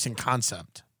interesting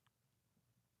concept.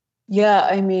 Yeah,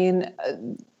 I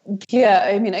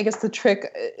guess the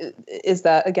trick is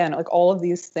that, again, like all of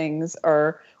these things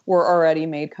were already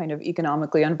made kind of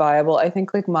economically unviable. I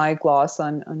think like my gloss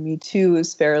on Me Too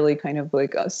is fairly kind of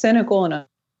like cynical and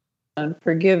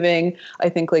unforgiving. I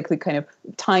think like the kind of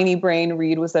tiny brain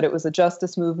read was that it was a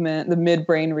justice movement. The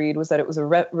midbrain read was that it was a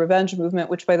revenge movement,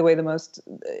 which, by the way, the most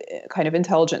kind of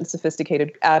intelligent and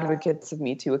sophisticated advocates of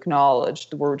Me Too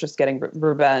acknowledged we're just getting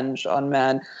revenge on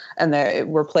men, and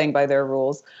we're playing by their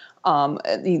rules.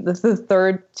 The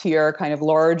third tier kind of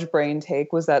large brain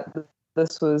take was that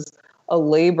this was a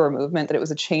labor movement, that it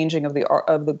was a changing of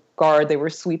the guard. They were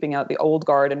sweeping out the old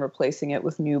guard and replacing it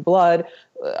with new blood,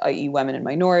 i.e. women and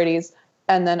minorities.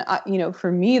 And then,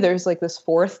 for me, there's like this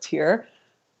fourth tier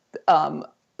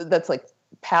that's like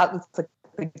the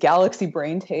galaxy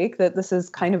brain take, that this is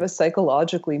kind of a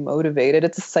psychologically motivated,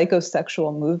 it's a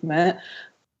psychosexual movement,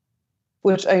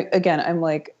 which I'm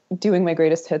like doing my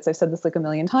greatest hits. I've said this like a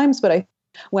million times, but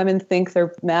women think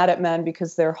they're mad at men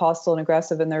because they're hostile and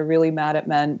aggressive, and they're really mad at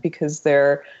men because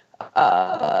they're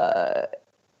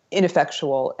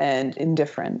ineffectual and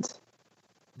indifferent.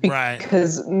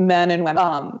 Because men and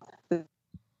women,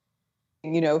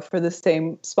 for the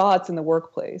same spots in the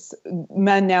workplace,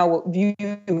 men now view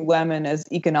women as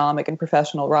economic and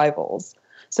professional rivals.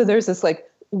 So there's this like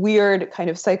weird kind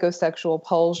of psychosexual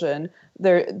pulsion.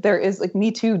 There is like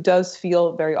Me Too does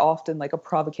feel very often like a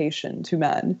provocation to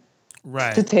men.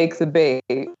 Right. To take the bait,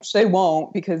 which they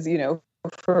won't, because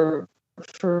for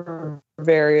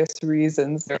various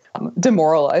reasons they're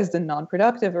demoralized and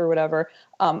non-productive or whatever.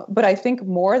 But I think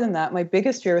more than that, my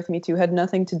biggest fear with Me Too had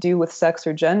nothing to do with sex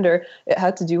or gender. It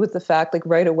had to do with the fact, like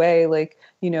right away, like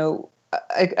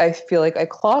I feel like I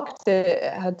clocked it.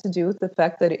 It had to do with the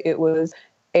fact that it was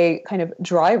a kind of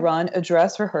dry run, a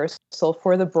dress rehearsal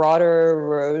for the broader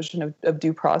erosion of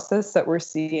due process that we're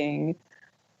seeing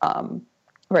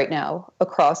right now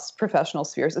across professional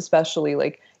spheres, especially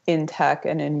like in tech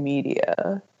and in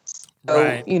media.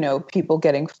 So, people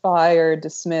getting fired,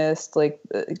 dismissed, like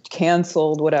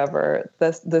canceled, whatever,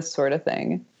 this sort of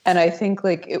thing. And I think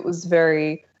like it was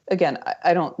very, again,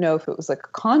 I don't know if it was like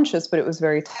conscious, but it was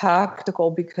very tactical,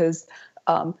 because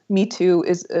Me Too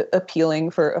is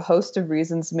appealing for a host of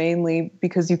reasons, mainly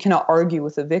because you cannot argue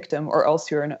with a victim or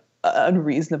else you're an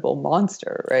unreasonable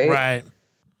monster, right? Right.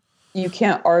 You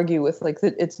can't argue with like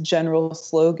its general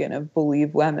slogan of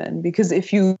believe women, because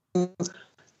if you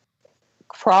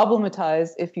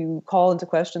problematize, if you call into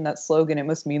question that slogan, it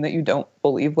must mean that you don't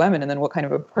believe women. And then what kind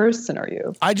of a person are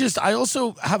you? I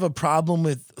also have a problem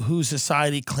with who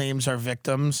society claims are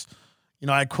victims.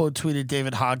 I quote tweeted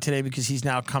David Hogg today because he's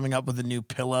now coming up with a new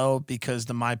pillow, because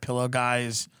the My Pillow guy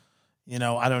is,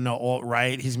 I don't know,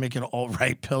 alt-right. He's making an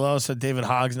alt-right pillow. So David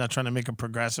Hogg's not trying to make a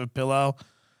progressive pillow.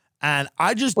 And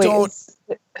I just don't.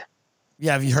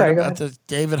 Yeah, have you heard about the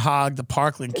David Hogg, the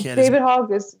Parkland kid? David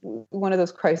Hogg is one of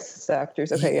those crisis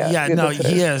actors. Okay, yeah. Yeah, no,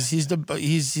 he is. He's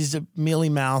a mealy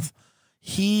mouth.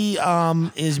 He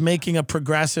is making a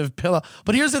progressive pillow.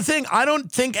 But here's the thing: I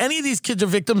don't think any of these kids are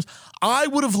victims. I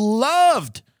would have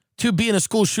loved to be in a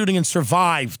school shooting and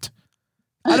survived.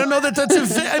 I don't know that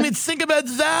that's I mean, think about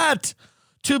that: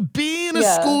 to be in a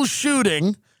school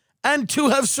shooting and to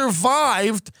have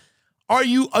survived. Are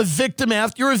you a victim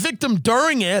after? You're a victim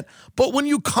during it, but when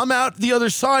you come out the other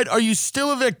side, are you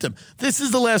still a victim? This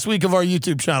is the last week of our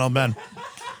YouTube channel, Ben.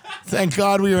 Thank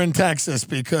God we were in Texas,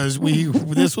 because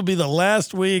this will be the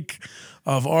last week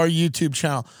of our YouTube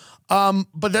channel.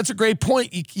 But that's a great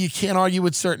point. You can't argue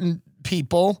with certain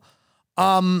people.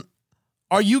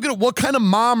 What kind of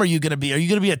mom are you gonna be? Are you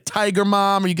gonna be a tiger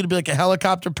mom? Are you gonna be like a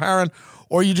helicopter parent?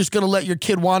 Or are you just gonna let your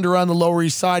kid wander around the Lower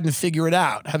East Side and figure it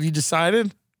out? Have you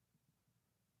decided?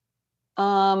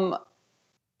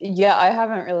 Yeah, I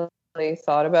haven't really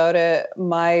thought about it.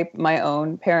 My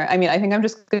own parent, I think I'm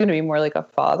just going to be more like a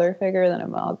father figure than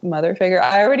a mother figure.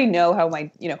 I already know how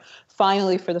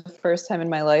finally for the first time in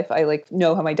my life, I like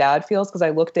know how my dad feels, because I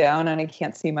look down and I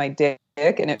can't see my dick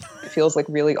and it feels like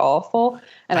really awful.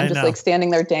 And I'm just like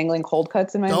standing there dangling cold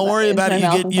cuts in my mouth. Don't worry about it.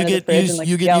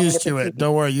 You get used to it.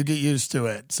 Don't worry. You get used to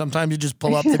it. Sometimes you just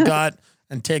pull up the gut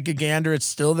and take a gander. It's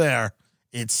still there.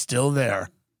 It's still there.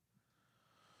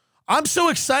 I'm so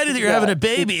excited that you're having a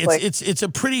baby. It's a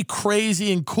pretty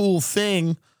crazy and cool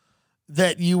thing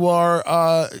that you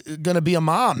are going to be a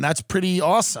mom. That's pretty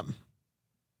awesome.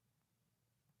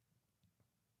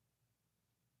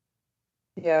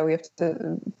 Yeah, we have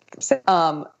to.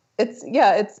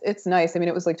 It's nice. I mean,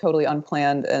 it was like totally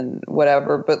unplanned and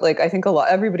whatever, but like I think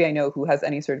everybody I know who has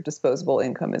any sort of disposable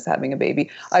income is having a baby.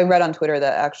 I read on Twitter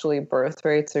that actually birth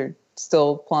rates are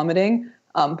still plummeting.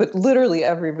 But literally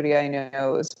everybody I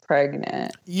know is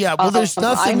pregnant. Yeah, well, there's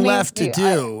nothing left to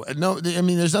do.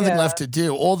 There's nothing left to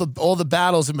do. All the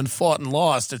battles have been fought and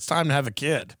lost. It's time to have a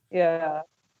kid. Yeah,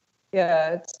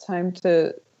 it's time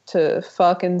to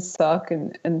fuck and suck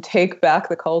and take back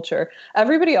the culture.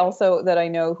 Everybody also that I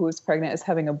know who is pregnant is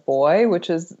having a boy, which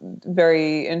is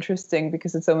very interesting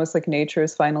because it's almost like nature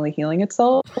is finally healing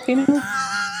itself. You know.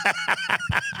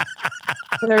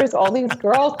 There's all these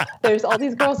girls.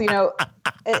 You know,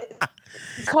 a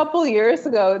couple years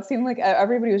ago, it seemed like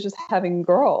everybody was just having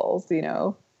girls. You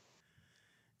know.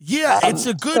 Yeah, it's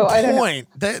a good point.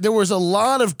 There was a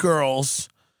lot of girls,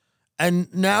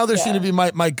 and now there seem to be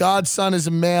my godson is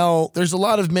a male. There's a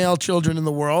lot of male children in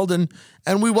the world, and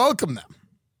we welcome them.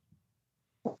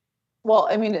 Well,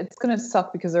 I mean, it's going to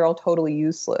suck because they're all totally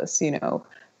useless. You know,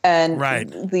 and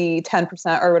the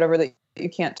 10% or whatever that you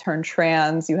can't turn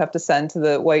trans, you have to send to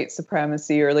the white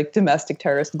supremacy or like domestic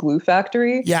terrorist glue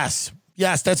factory. Yes,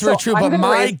 that's very true. But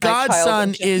my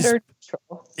godson is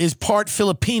part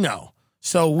Filipino,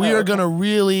 so we are going to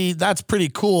really. That's pretty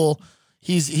cool.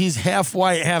 He's half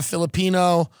white, half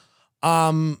Filipino,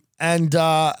 and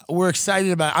we're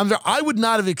excited about it. I would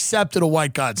not have accepted a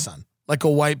white godson, like a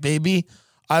white baby.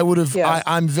 I would have. Yeah.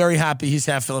 I'm very happy he's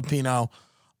half Filipino.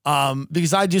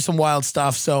 Because I do some wild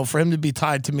stuff. So for him to be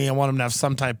tied to me, I want him to have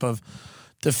some type of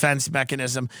defense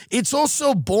mechanism. It's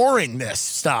also boring, this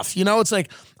stuff. You know, it's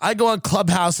like I go on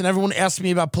Clubhouse and everyone asks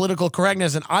me about political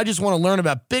correctness and I just want to learn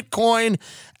about Bitcoin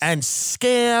and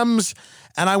scams.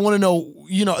 And I want to know,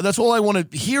 you know, that's all I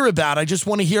want to hear about. I just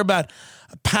want to hear about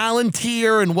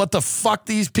Palantir and what the fuck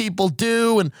these people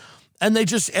do. And they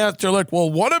just ask, they're like,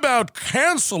 well, what about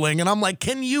canceling? And I'm like,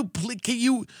 can you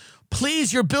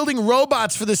please, you're building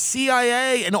robots for the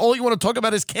CIA, and all you want to talk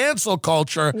about is cancel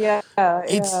culture.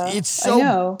 It's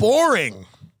so boring.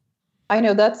 I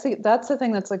know that's the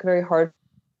thing that's like very hard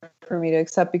for me to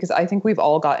accept because I think we've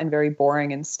all gotten very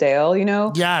boring and stale. You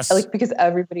know, like because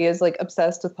everybody is like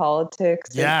obsessed with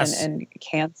politics and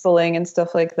canceling and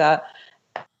stuff like that,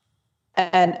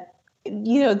 and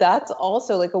you know that's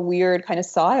also like a weird kind of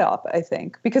psyop. I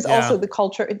think because also the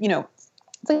culture, you know.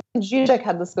 It's like Zizek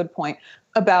had this good point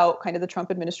about kind of the Trump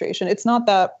administration. It's not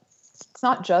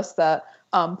just that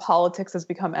politics has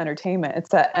become entertainment. It's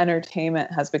that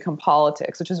entertainment has become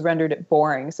politics, which has rendered it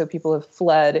boring. So people have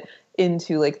fled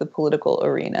into like the political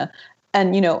arena.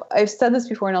 And, you know, I've said this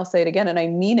before and I'll say it again, and I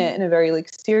mean it in a very like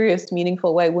serious,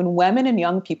 meaningful way. When women and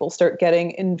young people start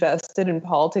getting invested in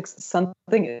politics,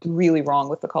 something is really wrong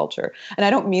with the culture. And I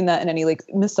don't mean that in any like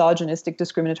misogynistic,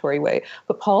 discriminatory way,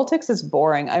 but politics is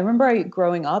boring. I remember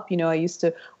growing up, you know, I used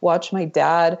to watch my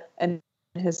dad and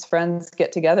his friends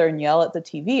get together and yell at the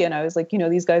TV. And I was like, you know,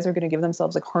 these guys are going to give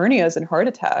themselves like hernias and heart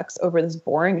attacks over this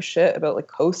boring shit about like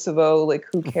Kosovo, like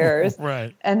who cares?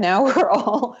 Right. And now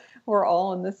we're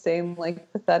all in the same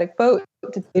like pathetic boat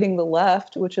debating the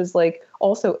left, which is like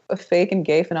also a fake and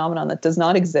gay phenomenon that does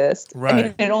not exist. Right. I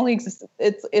mean, it only exists.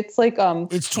 It's like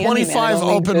it's 25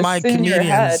 open mic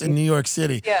comedians in New York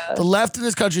City. Yeah. The left in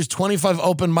this country is 25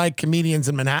 open mic comedians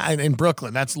in Manhattan, in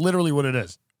Brooklyn. That's literally what it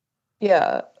is.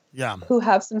 Yeah. Yeah. Who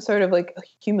have some sort of like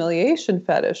humiliation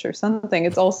fetish or something.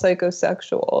 It's all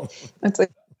psychosexual. It's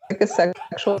like a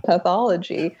sexual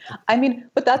pathology. I mean,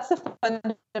 but that's the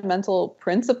fundamental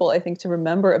principle, I think, to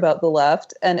remember about the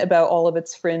left and about all of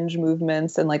its fringe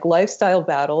movements and like lifestyle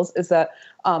battles is that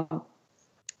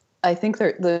I think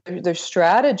their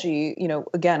strategy, you know,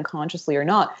 again, consciously or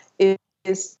not,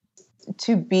 is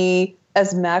to be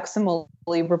as maximally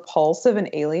repulsive and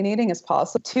alienating as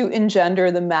possible to engender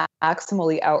the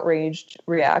maximally outraged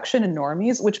reaction in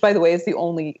normies, which, by the way, is the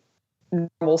only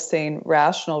normal, sane,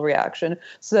 rational reaction,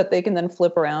 so that they can then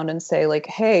flip around and say, like,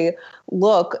 hey,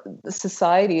 look,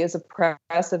 society is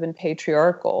oppressive and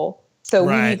patriarchal. So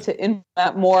we need to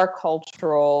implement more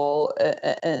cultural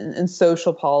and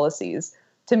social policies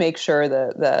to make sure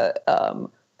that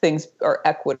things are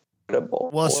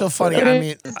equitable. Well, it's so funny. I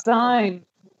mean,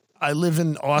 I live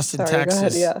in Austin, Sorry,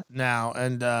 Texas ahead, now,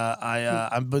 and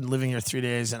I've been living here 3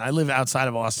 days, and I live outside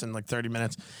of Austin, like 30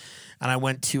 minutes. And I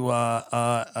went to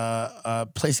a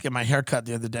place to get my hair cut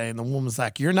the other day, and the woman was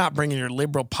like, "You're not bringing your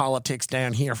liberal politics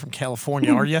down here from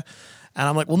California, are you?" And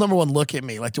I'm like, well, number one, look at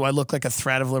me. Like, do I look like a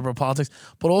threat of liberal politics?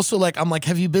 But also, like, I'm like,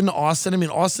 have you been to Austin? I mean,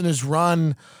 Austin is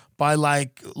run by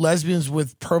like lesbians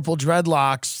with purple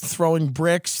dreadlocks throwing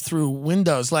bricks through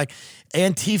windows. Like,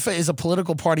 Antifa is a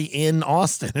political party in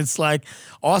Austin. It's like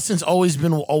Austin's always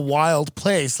been a wild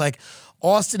place. Like,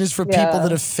 Austin is for people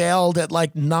that have failed at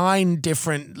like 9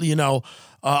 different,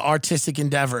 artistic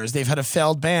endeavors. They've had a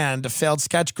failed band, a failed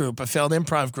sketch group, a failed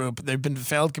improv group. They've been a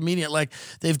failed comedian. Like,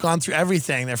 they've gone through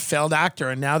everything. They're a failed actor.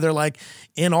 And now they're like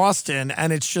in Austin.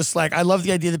 And it's just like, I love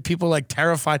the idea that people are like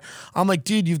terrified. I'm like,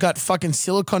 dude, you've got fucking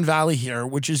Silicon Valley here,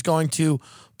 which is going to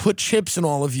put chips in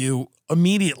all of you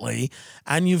immediately.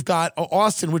 And you've got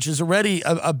Austin, which is already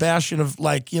a bastion of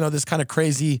like, this kind of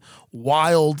crazy,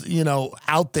 wild,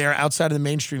 out there, outside of the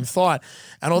mainstream thought.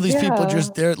 And all these people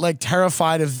they're like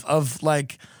terrified of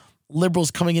like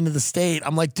liberals coming into the state.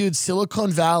 I'm like, dude,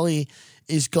 Silicon Valley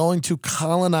is going to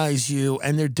colonize you,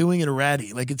 and they're doing it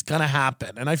already. Like, it's going to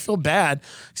happen. And I feel bad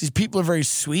because these people are very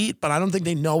sweet, but I don't think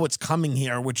they know what's coming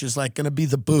here, which is like going to be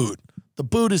the boot. The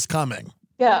boot is coming.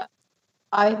 Yeah.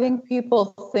 I think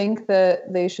people think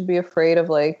that they should be afraid of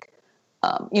like,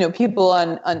 people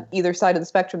on either side of the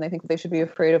spectrum. They think they should be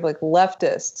afraid of like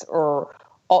leftists or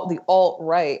the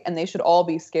alt-right, and they should all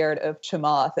be scared of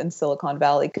Chamath and Silicon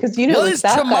Valley. Because, what like is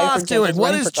that Chamath doing?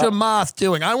 What is Chamath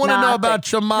doing? I want to know about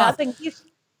Chamath.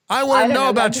 I want to know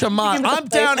about Chamath. I'm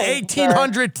down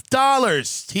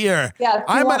 $1,800 here. Yeah,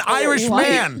 I'm an Irish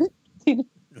man.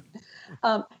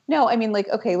 No, I mean, like,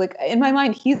 okay, like in my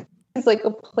mind, he's like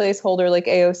a placeholder, like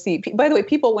AOC. By the way,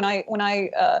 people, when I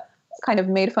kind of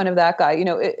made fun of that guy,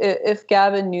 if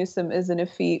Gavin Newsom is an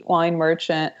effete wine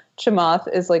merchant,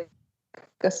 Chamath is like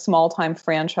a small-time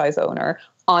franchise owner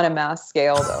on a mass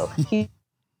scale, though.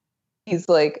 He's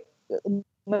like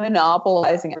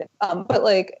monopolizing it. But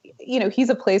like, he's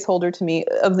a placeholder to me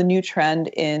of the new trend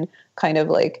in kind of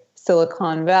like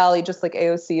Silicon Valley, just like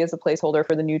AOC is a placeholder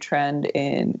for the new trend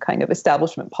in kind of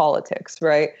establishment politics,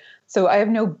 right? So I have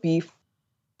no beef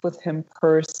with him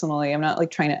personally. I'm not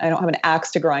like I don't have an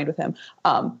axe to grind with him.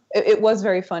 It was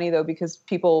very funny though, because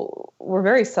people were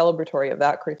very celebratory of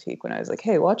that critique when I was like,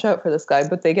 hey, watch out for this guy.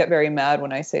 But they get very mad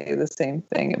when I say the same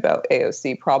thing about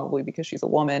AOC, probably because she's a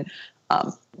woman.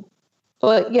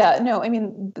 But yeah, no, I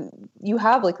mean, you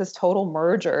have like this total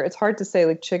merger. It's hard to say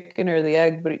like chicken or the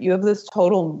egg, but you have this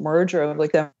total merger of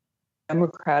like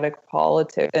democratic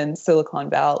politics and Silicon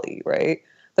Valley, right?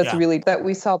 That's really, that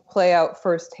we saw play out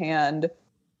firsthand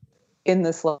in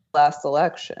this last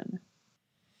election.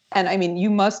 And I mean, you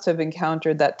must have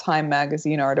encountered that Time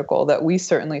magazine article that we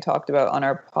certainly talked about on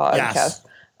our podcast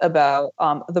about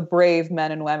the brave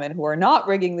men and women who are not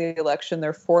rigging the election.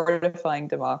 They're fortifying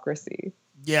democracy.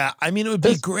 Yeah, I mean, it would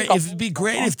be great. It would be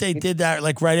great if they did that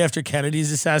like right after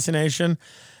Kennedy's assassination.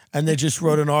 And they just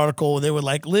wrote an article where they were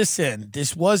like, listen,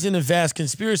 this wasn't a vast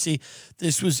conspiracy.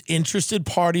 This was interested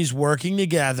parties working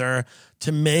together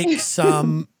to make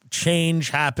some change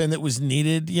happen that was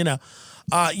needed, and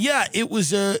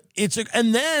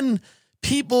then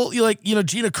people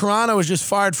Gina Carano was just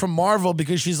fired from Marvel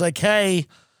because she's like, hey,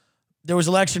 there was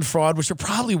election fraud, which there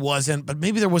probably wasn't, but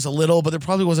maybe there was a little, but there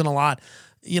probably wasn't a lot.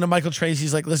 Michael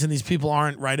Tracy's like, listen, these people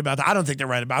aren't right about that. I don't think they're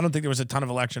right about it. I don't think there was a ton of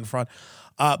election fraud.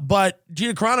 But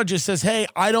Gina Carano just says, hey,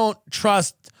 I don't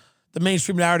trust the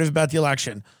mainstream narrative about the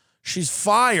election. She's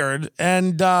fired.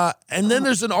 And then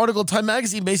there's an article in Time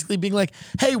magazine basically being like,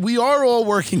 hey, we are all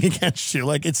working against you.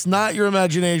 Like, it's not your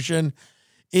imagination.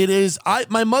 It is.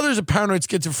 My mother's a paranoid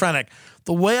schizophrenic.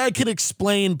 The way I can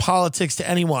explain politics to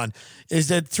anyone is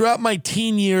that throughout my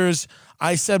teen years,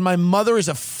 I said my mother is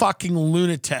a fucking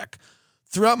lunatic.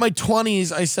 Throughout my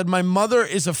 20s, I said my mother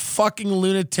is a fucking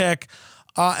lunatic,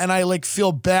 and I like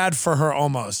feel bad for her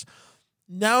almost.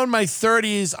 Now in my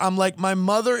 30s, I'm like, my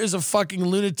mother is a fucking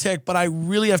lunatic, but I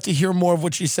really have to hear more of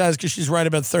what she says because she's right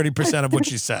about 30% of what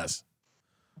she says.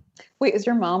 Wait, is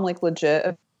your mom like legit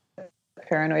a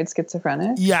paranoid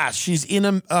schizophrenic? Yeah, she's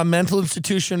in a mental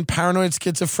institution, paranoid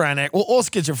schizophrenic. Well, all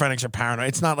schizophrenics are paranoid.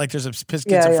 It's not like there's a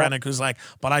schizophrenic who's like,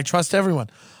 but I trust everyone.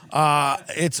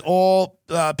 It's all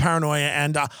paranoia,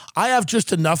 and I have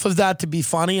just enough of that to be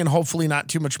funny, and hopefully not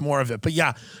too much more of it. But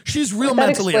yeah, she's real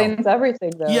mentally ill. That explains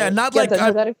everything, though.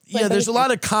 Yeah, there's a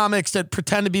lot of comics that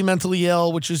pretend to be mentally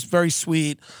ill, which is very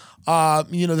sweet.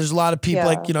 There's a lot of people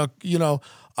like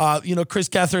Chris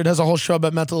Gethard has a whole show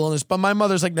about mental illness, but my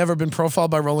mother's like never been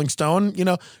profiled by Rolling Stone.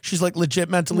 She's like legit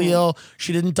mentally ill.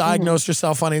 She didn't diagnose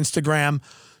herself on Instagram.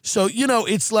 So,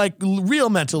 it's like real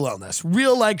mental illness.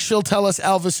 Real, like, she'll tell us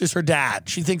Elvis is her dad.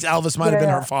 She thinks Elvis might have been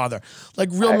her father. Like,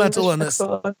 real mental illness.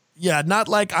 Yeah, not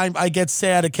like I get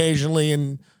sad occasionally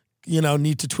and,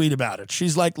 need to tweet about it.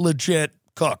 She's, like, legit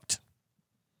cooked.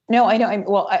 No, I know.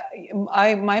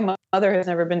 My mother has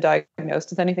never been diagnosed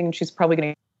with anything, and she's probably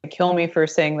going to kill me for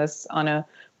saying this on a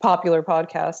popular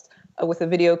podcast with a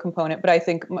video component. But I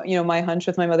think, my hunch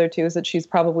with my mother too is that she's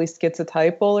probably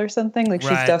schizotypal or something. Like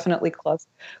she's Right. definitely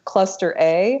cluster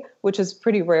A, which is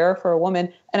pretty rare for a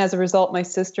woman. And as a result, my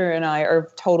sister and I are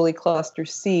totally cluster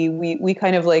C. We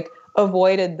kind of like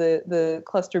avoided the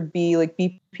cluster B, like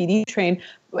BPD train,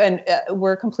 and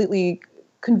we're completely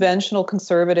conventional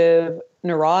conservative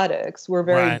neurotics. We're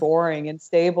very Right. boring and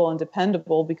stable and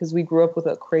dependable because we grew up with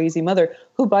a crazy mother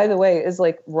who, by the way, is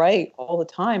like right all the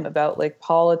time about like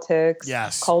politics,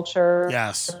 Yes. culture.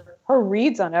 Yes. Her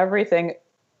reads on everything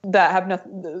that have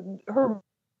nothing. Her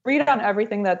read on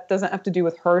everything that doesn't have to do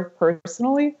with her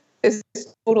personally is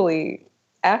totally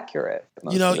accurate.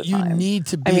 Most of the You time. need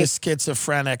to be I mean- a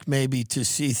schizophrenic maybe to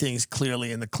see things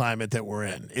clearly in the climate that we're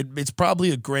in. It's probably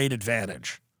a great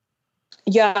advantage.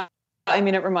 Yeah. I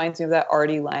mean, it reminds me of that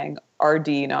Artie Lang,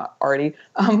 RD, not Artie,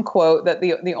 quote that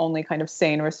the only kind of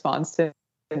sane response to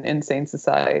an insane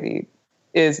society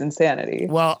is insanity.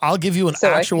 Well, I'll give you an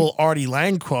So I actual Artie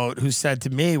Lang quote who said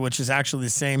to me, which is actually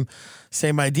the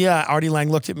same idea. Artie Lang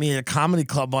looked at me at a comedy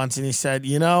club once and he said,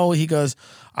 he goes,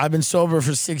 I've been sober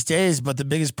for 6 days, but the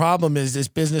biggest problem is this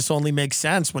business only makes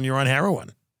sense when you're on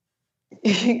heroin.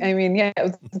 I mean, yeah,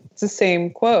 it's the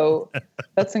same quote.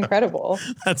 That's incredible.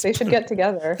 They should get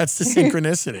together. That's the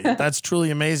synchronicity. That's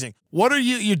truly amazing. What are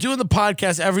you're doing the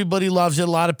podcast. Everybody loves it.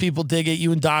 A lot of people dig it.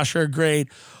 You and Dasha are great.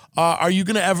 Are you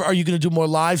going to do more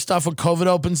live stuff when COVID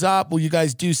opens up? Will you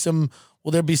guys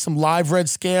will there be some live Red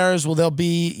Scares? Will there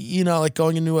be, like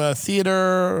going into a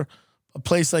theater, a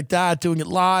place like that, doing it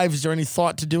live? Is there any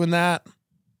thought to doing that?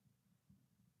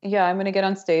 Yeah, I'm going to get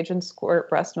on stage and squirt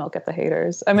breast milk at the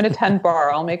haters. I'm going to attend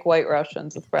bar. I'll make White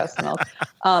Russians with breast milk.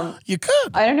 You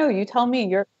could. I don't know. You tell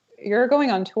me. You're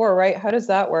going on tour, right? How does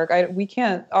that work? We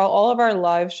can't. All of our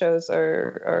live shows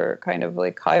are kind of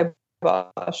like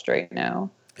kiboshed right now.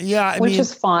 Yeah, which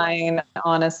is fine,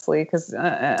 honestly, because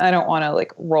I don't want to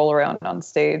like roll around on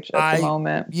stage at the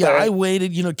moment. Yeah, I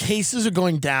waited. Cases are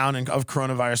going down of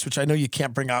coronavirus, which I know you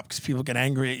can't bring up because people get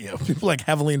angry at you. People like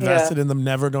heavily invested in them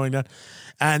never going down.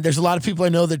 And there's a lot of people I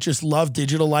know that just love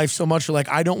digital life so much. They're like,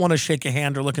 I don't want to shake a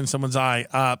hand or look in someone's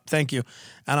eye. Thank you.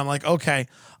 And I'm like, okay.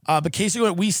 But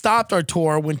we stopped our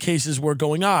tour when cases were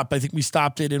going up. I think we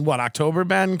stopped it in October,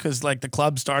 Ben? Because like the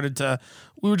club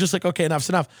we were just like, okay, enough's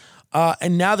enough.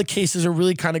 And now the cases are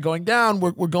really kind of going down.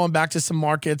 We're going back to some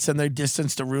markets and they're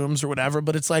distanced to rooms or whatever.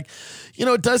 But it's like,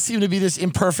 it does seem to be this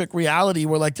imperfect reality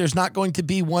where like there's not going to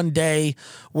be one day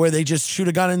where they just shoot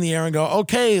a gun in the air and go,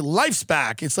 okay, life's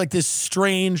back. It's like this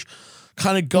strange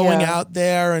kind of going out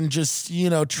there and just,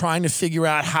 trying to figure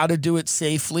out how to do it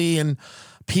safely. And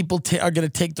people are going to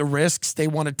take the risks they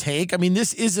want to take. I mean,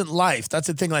 this isn't life. That's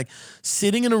the thing. Like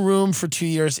sitting in a room for 2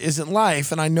 years isn't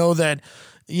life. And I know that,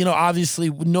 obviously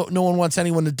no one wants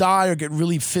anyone to die or get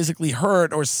really physically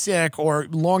hurt or sick or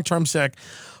long-term sick.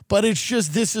 But it's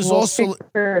just, this is also speak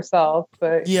for yourself,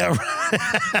 but yeah.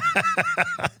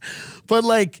 But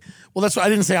that's why I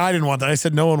didn't say I didn't want that. I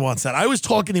said no one wants that. I was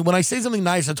talking when I say something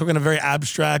nice, I talk in a very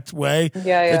abstract way.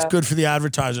 Yeah. It's good for the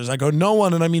advertisers. I go, no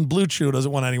one, and I mean Blue Chew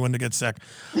doesn't want anyone to get sick.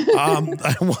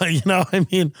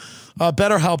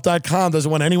 BetterHelp.com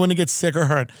doesn't want anyone to get sick or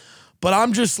hurt. But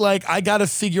I'm just like, I got to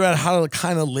figure out how to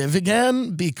kind of live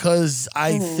again because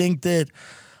I think that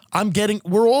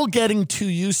we're all getting too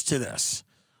used to this.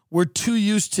 We're too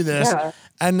used to this. Yeah.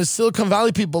 And the Silicon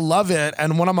Valley people love it.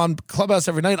 And when I'm on Clubhouse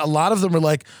every night, a lot of them are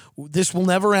like, this will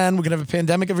never end. We're going to have a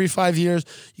pandemic every 5 years.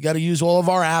 You got to use all of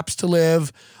our apps to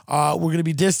live. We're going to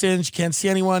be distant. You can't see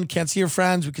anyone, can't see your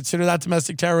friends. We consider that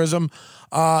domestic terrorism.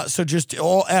 So just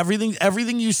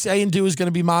everything you say and do is going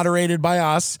to be moderated by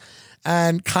us.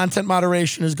 And content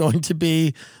moderation is going to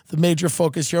be the major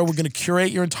focus here. We're going to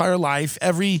curate your entire life.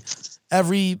 Every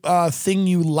thing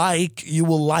you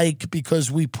will like because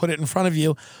we put it in front of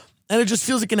you. And it just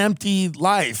feels like an empty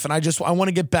life. And I want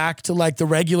to get back to like the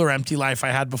regular empty life I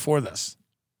had before this.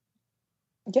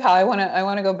 Yeah, I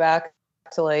want to go back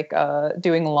to like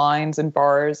doing lines in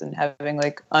bars and having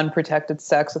like unprotected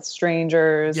sex with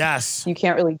strangers. Yes. You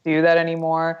can't really do that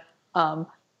anymore.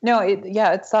 No,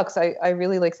 it sucks. I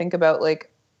really like think about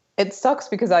like, it sucks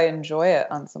because I enjoy it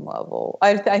on some level.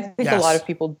 I think a lot of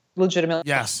people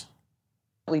legitimately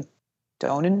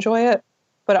don't enjoy it,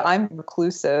 but I'm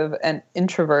reclusive and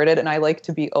introverted and I like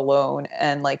to be alone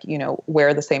and like,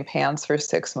 wear the same pants for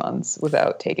 6 months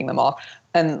without taking them off.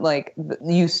 And like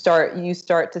you start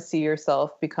to see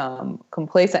yourself become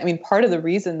complacent. I mean, part of the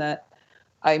reason that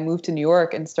I moved to New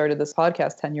York and started this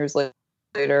podcast 10 years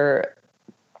later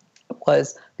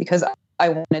was because I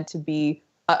wanted to be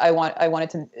I wanted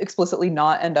to explicitly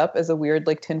not end up as a weird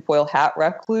like tinfoil hat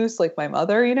recluse like my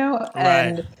mother, you know? Right.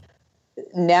 And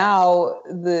now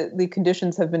the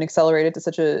conditions have been accelerated to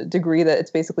such a degree that it's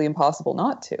basically impossible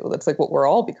not to. That's like what we're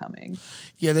all becoming.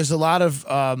 Yeah, there's a lot of,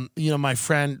 my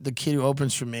friend, the kid who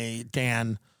opens for me,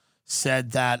 Dan,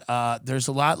 said that there's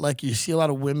a lot, like, you see a lot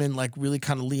of women, like, really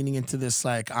kind of leaning into this,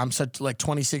 like,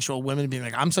 26-year-old women being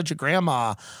like, I'm such a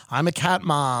grandma, I'm a cat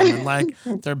mom, and, like,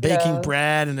 they're baking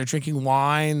bread and they're drinking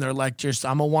wine, they're like, just,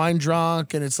 I'm a wine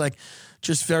drunk, and it's, like,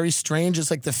 just very strange.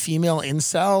 It's like the female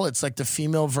incel. It's like the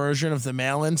female version of the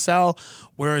male incel,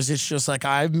 whereas it's just like,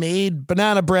 I've made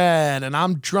banana bread and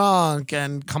I'm drunk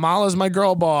and Kamala's my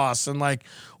girl boss and like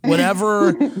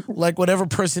whatever, like whatever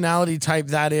personality type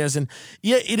that is. And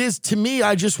yeah, it is to me,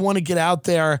 I just want to get out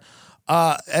there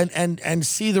and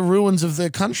see the ruins of the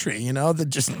country, you know, the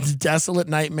desolate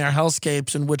nightmare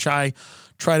hellscapes in which I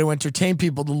try to entertain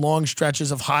people, the long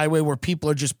stretches of highway where people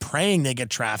are just praying they get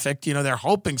trafficked. You know, they're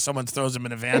hoping someone throws them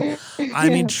in a van. I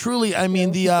mean, truly, I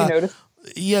mean, the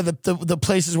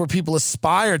places where people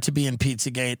aspire to be in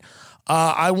Pizzagate.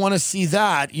 I want to see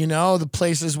that, you know, the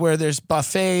places where there's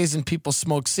buffets and people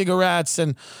smoke cigarettes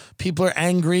and people are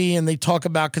angry and they talk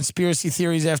about conspiracy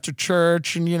theories after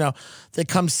church and, you know, they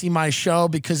come see my show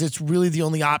because it's really the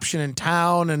only option in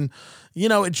town. And, you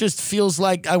know, it just feels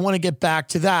like I want to get back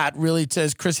to that. Really,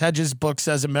 as Chris Hedges' book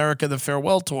says, America, the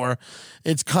Farewell Tour.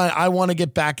 It's I want to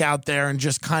get back out there and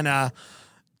just kind of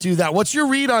do that. What's your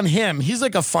read on him? He's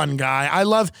like a fun guy.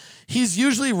 He's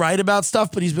usually right about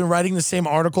stuff, but he's been writing the same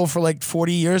article for like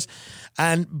 40 years.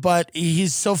 But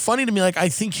he's so funny to me. Like, I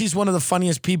think he's one of the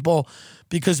funniest people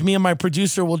because me and my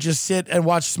producer will just sit and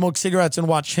smoke cigarettes and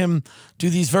watch him do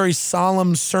these very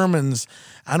solemn sermons,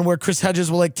 and where Chris Hedges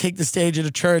will like take the stage at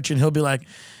a church and he'll be like,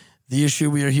 the issue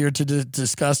we are here to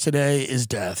discuss today is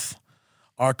death,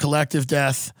 our collective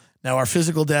death. Now, our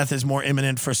physical death is more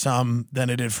imminent for some than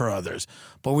it is for others.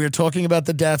 But we are talking about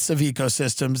the deaths of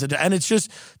ecosystems. And it's just,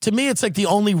 to me, it's like the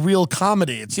only real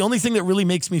comedy. It's the only thing that really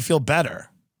makes me feel better.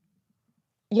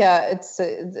 Yeah, it's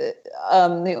the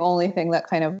only thing that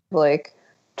kind of like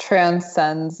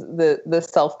transcends the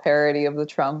self-parody of the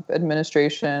Trump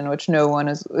administration, which no one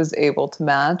is able to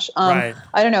match. Right.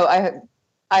 I don't know.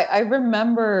 I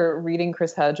remember reading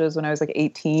Chris Hedges when I was like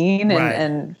 18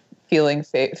 and feeling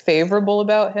favorable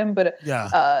about him, but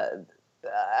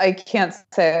I can't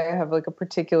say I have like a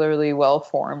particularly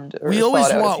well-formed or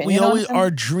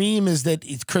our dream is that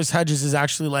Chris Hedges is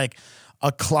actually like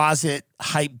a closet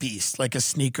hype beast, like a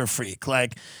sneaker freak.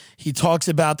 Like, he talks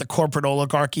about the corporate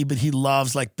oligarchy, but he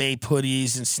loves like Bape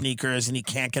hoodies and sneakers and he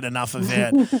can't get enough of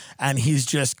it. And he's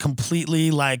just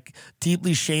completely like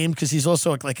deeply shamed because he's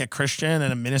also like a Christian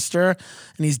and a minister.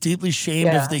 And he's deeply shamed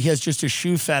of he has just a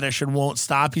shoe fetish and won't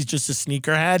stop. He's just a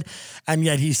sneakerhead. And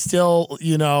yet he still,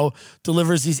 you know,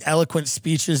 delivers these eloquent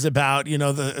speeches about, you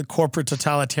know, the corporate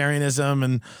totalitarianism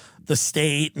and the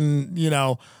state. And, you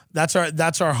know, that's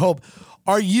our hope.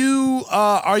 Are you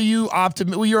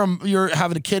optimistic? Well, you're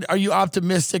having a kid. Are you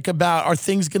optimistic about, are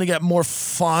things going to get more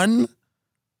fun?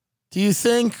 Do you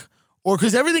think? Or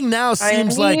because everything now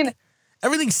seems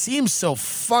everything seems so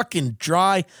fucking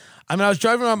dry. I mean, I was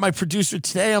driving around with my producer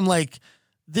today. I'm like,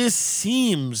 this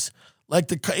seems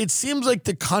like it seems like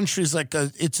the country's like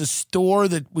it's a store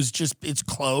that was just, it's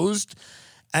closed.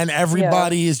 And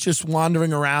everybody is just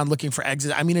wandering around looking for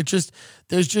exits. I mean,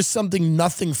 there's just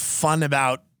nothing fun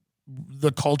about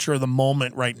the culture of the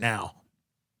moment right now.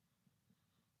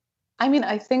 I mean,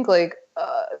 I think like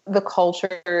the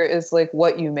culture is like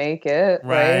what you make it,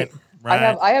 right?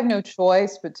 I have no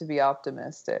choice but to be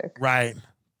optimistic. Right.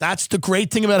 That's the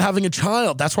great thing about having a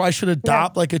child. That's why I should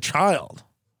adopt like a child.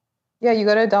 Yeah, you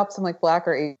got to adopt some like Black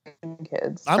or Asian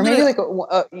kids, maybe like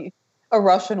a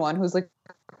Russian one who's like.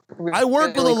 Really, I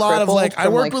work with a lot of like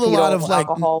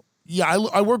alcohol. Yeah,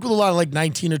 I work with a lot of like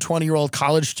 19 or 20-year-old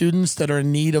college students that are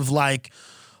in need of like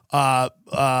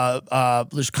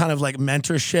there's kind of like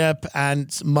mentorship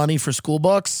and money for school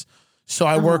books. So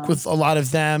I work with a lot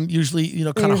of them, usually, you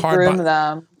know, kind of hard groom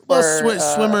them. Well,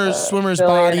 swimmer's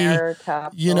body,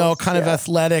 you know, kind of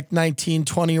athletic 19,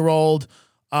 20-year-old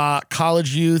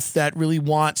college youth that really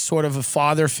want sort of a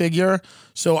father figure.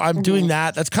 So I'm doing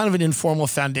that. That's kind of an informal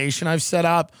foundation I've set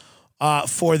up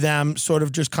for them, sort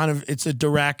of just kind of, it's a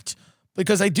direct,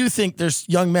 because I do think there's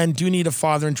young men do need a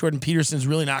father, and Jordan Peterson's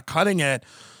really not cutting it.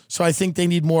 So I think they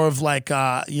need more of like,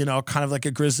 you know, kind of like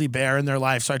a grizzly bear in their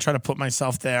life. So I try to put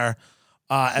myself there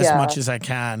as much as I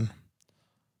can.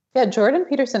 Yeah, Jordan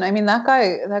Peterson. I mean, that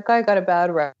guy got a bad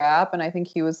rap, and I think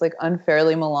he was like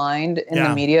unfairly maligned in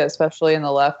the media, especially in the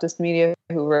leftist media,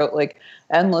 who wrote like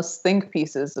endless think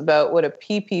pieces about what a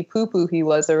pee poo poo he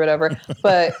was or whatever.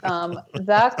 But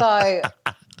that guy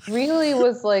really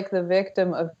was like the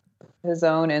victim of his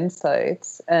own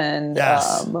insights and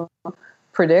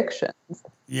predictions.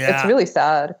 Yeah, it's really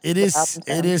sad. It is.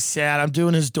 It is sad. I'm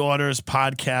doing his daughter's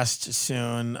podcast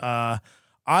soon.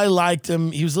 I liked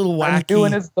him. He was a little wacky. I'm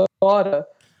doing his daughter.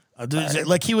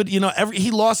 Like he would,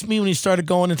 he lost me when he started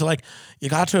going into like, you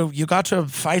got to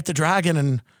fight the dragon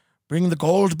and bring the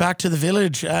gold back to the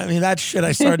village. I mean, that shit.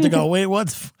 I started to go, wait,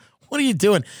 what are you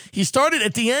doing? He started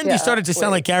at the end. He started to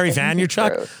sound like Gary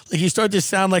Vaynerchuk. Like he started to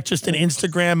sound like just an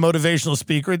Instagram motivational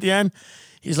speaker at the end.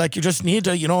 He's like, you just need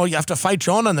to, you have to fight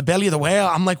John on the belly of the whale.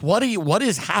 I'm like, what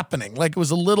is happening? Like it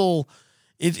was a little.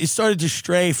 It started to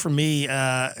stray for me.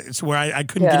 It's where I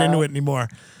couldn't get into it anymore.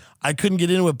 I couldn't get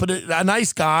into it. But a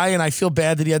nice guy, and I feel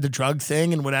bad that he had the drug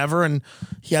thing and whatever, and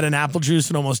he had an apple juice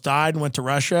and almost died and went to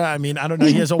Russia. I mean, I don't know.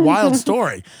 He has a wild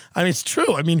story. I mean, it's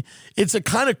true. I mean, it's a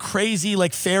kind of crazy,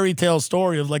 like, fairy tale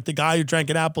story of, like, the guy who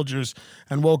drank an apple juice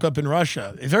and woke up in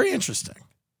Russia. Very interesting.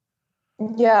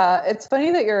 Yeah, it's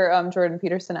funny that your Jordan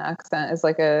Peterson accent is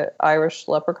like a Irish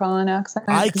leprechaun accent.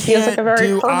 I can't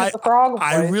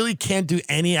I really can't do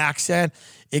any accent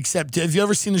except. Have you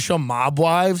ever seen the show Mob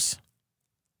Wives?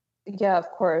 Yeah,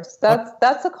 of course.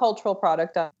 That's a cultural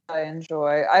product I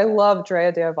enjoy. I love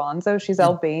Drea D'Avanzo. She's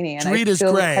Albanian. Drita's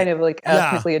great. Kind of like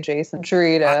ethnically adjacent.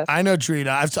 Drita. I know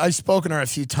Drita. I've spoken to her a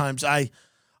few times. I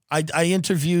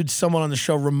interviewed someone on the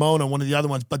show, Ramona, one of the other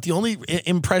ones. But the only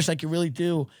impression I can really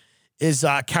do is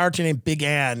a character named Big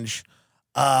Ange.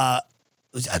 I'm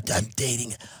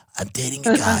dating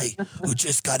a guy who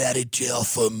just got out of jail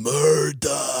for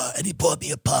murder, and he bought me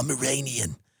a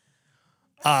Pomeranian.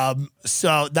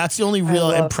 So that's the only real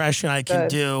impression I can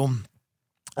do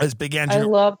as Big Ange. I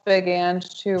love Big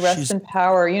Ange too. Rest in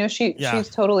power. She's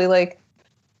totally like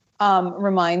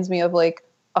reminds me of like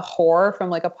a whore from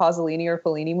like a Pasolini or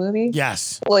Fellini movie.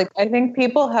 Yes. Like I think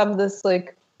people have this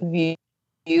like view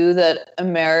that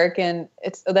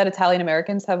Italian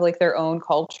Americans have like their own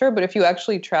culture, but if you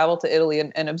actually travel to Italy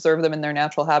and observe them in their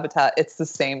natural habitat, it's the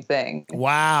same thing.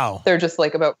 Wow. They're just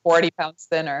like about 40 pounds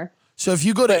thinner. So if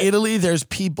you go to Italy, there's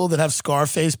people that have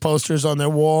Scarface posters on their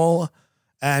wall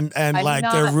and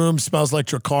their room smells like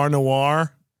Dracar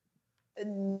Noir.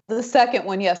 The second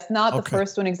one, yes, not the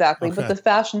first one exactly, but the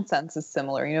fashion sense is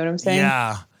similar. You know what I'm saying?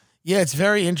 Yeah. Yeah, it's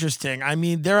very interesting. I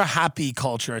mean, they're a happy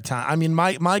culture at times. I mean,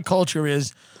 my culture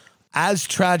is as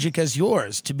tragic as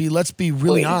yours. Let's be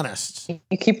really honest.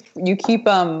 You keep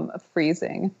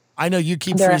freezing. I know you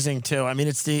keep freezing too. I mean,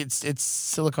 it's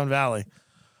Silicon Valley.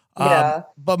 Yeah.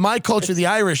 But my culture, the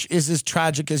Irish, is as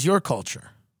tragic as your culture.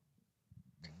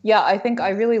 Yeah, I think I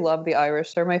really love the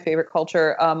Irish. They're my favorite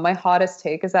culture. My hottest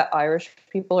take is that Irish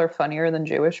people are funnier than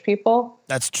Jewish people.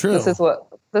 That's true.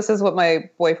 This is what my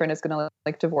boyfriend is going to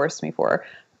like divorce me for.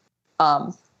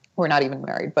 We're not even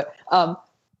married, but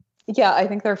yeah, I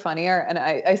think they're funnier. And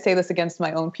I say this against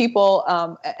my own people.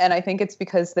 And I think it's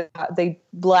because they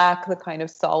lack the kind of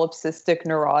solipsistic,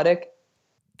 neurotic,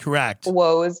 correct,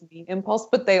 woe is me impulse.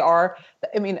 But they are,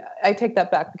 I mean, I take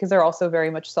that back because they're also very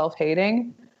much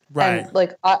self-hating. Right. And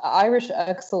like Irish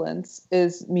excellence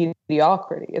is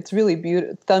mediocrity. It's really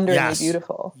thunderingly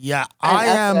beautiful. Yeah, I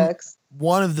am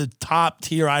one of the top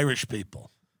tier Irish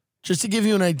people. Just to give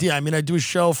you an idea, I mean, I do a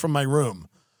show from my room.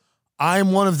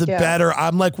 I'm one of the better.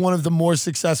 I'm like one of the more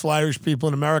successful Irish people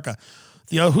in America.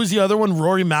 Who's the other one?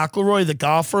 Rory McIlroy, the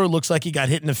golfer, looks like he got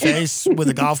hit in the face with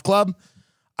a golf club.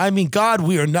 I mean, God,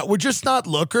 we're just not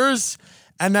lookers.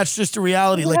 And that's just a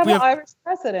reality. We have an Irish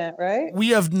president, right? We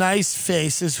have nice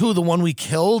faces. Who, the one we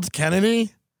killed?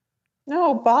 Kennedy?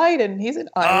 No, Biden. He's an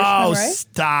Irishman, right? Oh,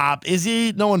 stop. Is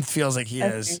he? No one feels like he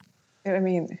is. I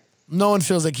mean, no one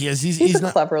feels like he is. He's not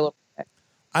a clever little guy.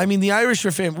 I mean, the Irish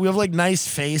are famous. We have like nice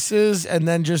faces, and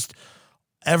then just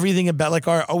everything about like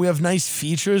we have nice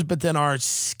features, but then our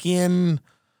skin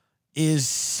is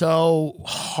so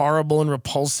horrible and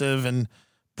repulsive and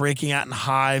breaking out in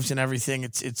hives and everything.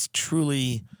 It's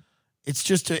truly, it's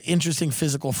just an interesting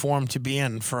physical form to be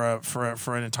in for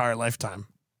an entire lifetime.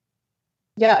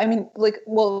 Yeah, I mean,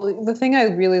 the thing I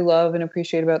really love and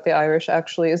appreciate about the Irish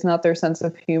actually is not their sense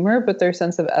of humor, but their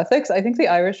sense of ethics. I think the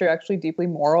Irish are actually deeply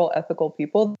moral, ethical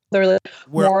people. They're like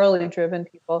morally driven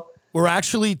people. We're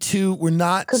actually we're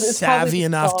not savvy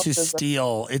enough to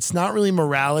steal. It's not really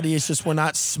morality. It's just we're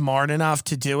not smart enough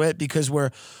to do it because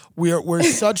we're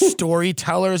such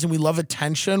storytellers and we love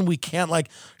attention. We can't like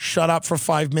shut up for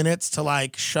 5 minutes to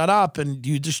like shut up and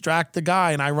you distract the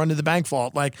guy and I run to the bank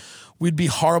vault. Like We'd be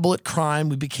horrible at crime.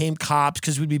 We became cops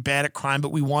because we'd be bad at crime,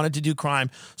 but we wanted to do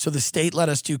crime. So the state let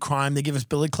us do crime. They give us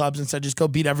billy clubs and said, just go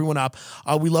beat everyone up.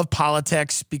 We love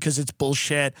politics because it's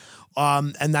bullshit.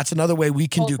 And that's another way we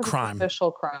can do crime.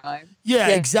 Official crime. Yeah,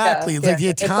 exactly. Like the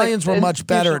Italians were much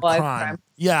better at crime.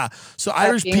 Yeah. So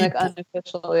Irish people, like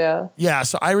unofficial, yeah. Yeah.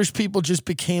 So Irish people just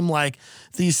became like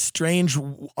these strange,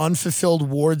 unfulfilled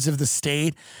wards of the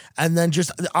state, and then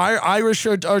just Irish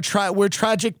we're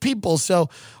tragic people. So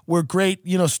we're great,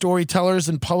 storytellers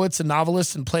and poets and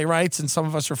novelists and playwrights, and some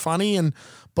of us are funny,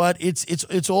 but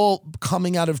it's all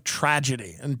coming out of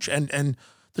tragedy and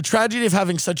the tragedy of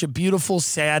having such a beautiful,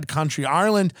 sad country.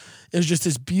 Ireland is just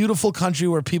this beautiful country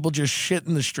where people just shit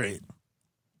in the street.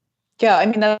 Yeah, I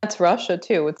mean, that's Russia,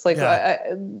 too. It's like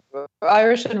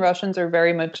Irish and Russians are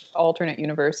very much alternate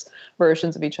universe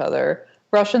versions of each other.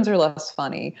 Russians are less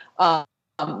funny, but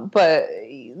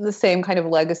the same kind of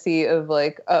legacy of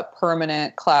like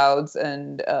permanent clouds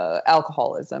and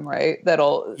alcoholism, right?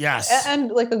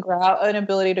 And like an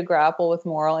ability to grapple with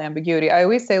moral ambiguity. I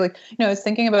always say, like, I was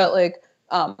thinking about like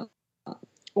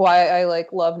why I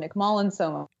like love Nick Mullen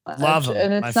so much. Love him.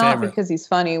 And it's not because he's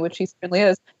funny, which he certainly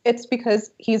is. It's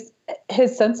because his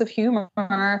sense of humor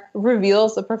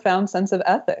reveals a profound sense of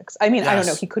ethics. I mean, I don't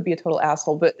know. He could be a total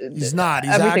asshole, but he's not.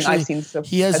 He's everything actually, I've seen so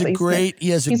he has a great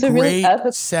really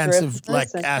sense of like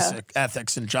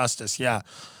ethics and justice. Yeah.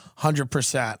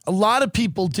 100%. A lot of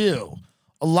people do.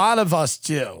 A lot of us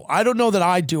do. I don't know that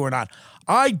I do or not.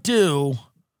 I do,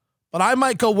 but I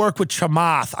might go work with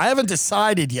Chamath. I haven't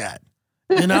decided yet.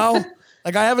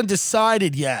 Like I haven't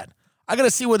decided yet. I got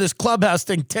to see where this Clubhouse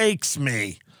thing takes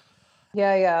me.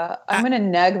 Yeah. I'm going to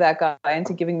nag that guy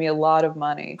into giving me a lot of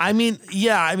money. I mean,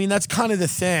 that's kind of the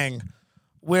thing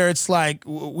where it's like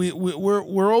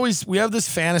we have this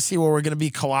fantasy where we're going to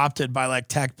be co-opted by like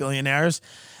tech billionaires.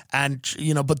 And,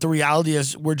 but the reality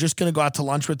is we're just going to go out to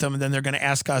lunch with them, and then they're going to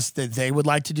ask us that they would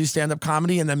like to do stand-up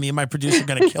comedy, and then me and my producer are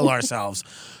going to kill ourselves.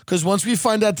 Because once we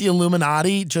find out the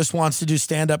Illuminati just wants to do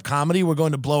stand-up comedy, we're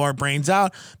going to blow our brains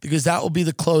out, because that will be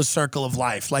the closed circle of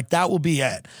life. Like, that will be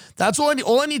it. That's all I need.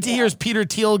 All I need to hear is Peter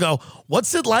Thiel go,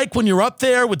 "What's it like when you're up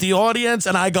there with the audience?"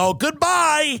 And I go,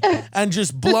 "Goodbye," and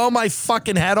just blow my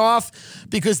fucking head off,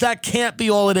 because that can't be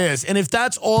all it is. And if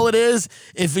that's all it is,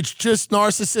 if it's just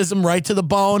narcissism right to the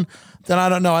bone, then I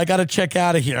don't know. I got to check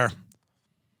out of here.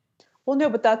 Well, no,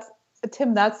 but that's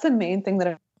the main thing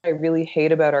that I really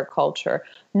hate about our culture.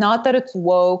 Not that it's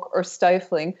woke or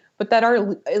stifling, but that our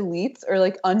elites are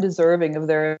like undeserving of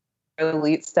their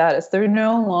elite status. They're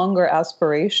no longer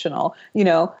aspirational.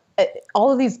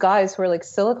 All of these guys who are like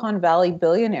Silicon Valley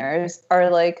billionaires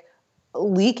are like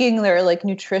leaking their like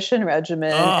nutrition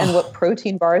regimen and what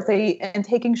protein bars they eat and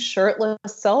taking shirtless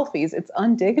selfies. It's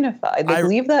undignified. They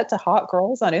leave that to hot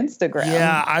girls on Instagram.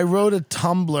 Yeah, I wrote a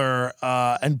Tumblr,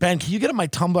 and Ben, can you get on my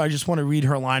Tumblr? I just want to read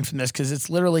her line from this, because it's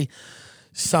literally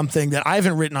something that I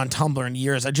haven't written on Tumblr in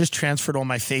years. I just transferred all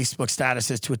my Facebook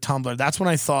statuses to a Tumblr. That's when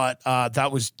I thought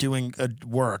that was doing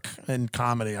work in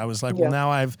comedy. I was like, well, now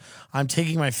I'm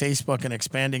taking my Facebook and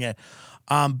expanding it.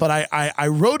 But I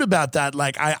wrote about that.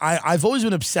 Like I've always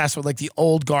been obsessed with like the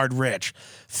old guard rich,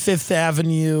 Fifth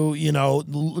Avenue,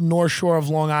 North Shore of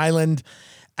Long Island.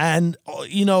 And,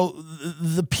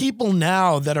 the people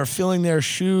now that are filling their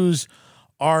shoes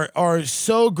are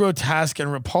so grotesque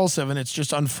and repulsive. And it's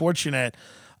just unfortunate.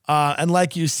 And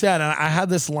like you said, and I had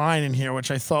this line in here, which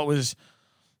I thought was,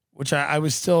 I'm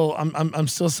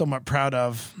still somewhat proud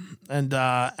of. And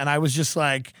I was just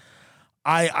like,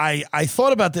 I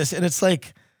thought about this, and it's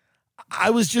like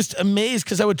I was just amazed,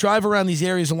 because I would drive around these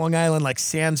areas of Long Island, like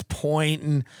Sands Point,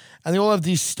 and they all have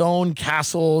these stone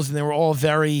castles, and they were all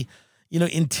very,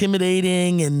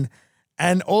 intimidating,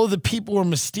 and all of the people were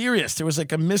mysterious. There was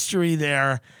like a mystery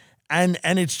there, and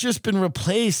it's just been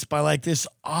replaced by like this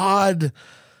odd,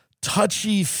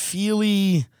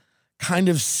 touchy-feely, kind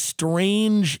of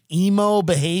strange emo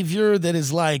behavior that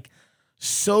is like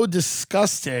so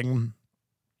disgusting.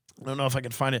 I don't know if I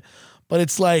can find it, but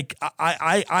it's like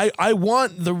I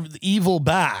want the evil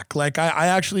back. Like I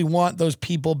actually want those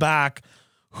people back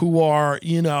who are,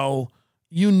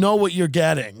 what you're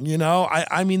getting.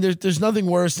 I mean, there's nothing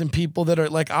worse than people that are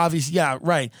like, obviously, yeah,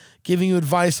 right, giving you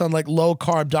advice on like low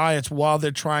carb diets while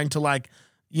they're trying to like,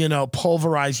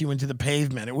 pulverize you into the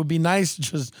pavement. It would be nice to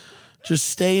just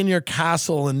stay in your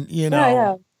castle and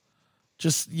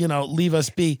just leave us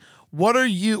be. What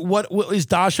is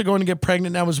Dasha going to get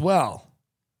pregnant now as well?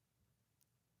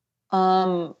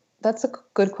 That's a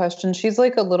good question. She's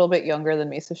like a little bit younger than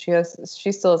me, so she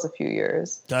still has a few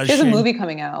years. Does she has a movie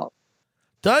coming out.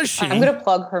 Does she? I'm going to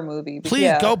plug her movie.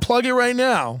 Please go plug it right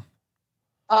now.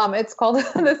 It's called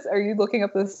this. Are you looking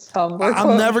up this Tumblr?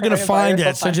 I'm never gonna find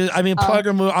it. So Time? just, I mean, plug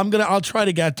or move. I'll try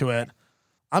to get to it.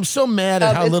 I'm so mad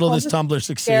at how little this Tumblr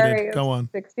succeeded. Go on.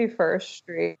 61st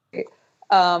Street,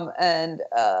 and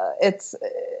it's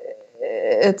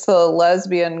a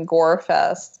lesbian gore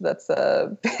fest that's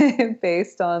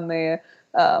based on the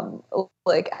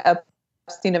like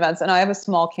Epstein events, and I have a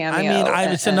small cameo. I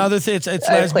mean, it's another thing. It's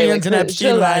lesbians and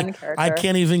Epstein. I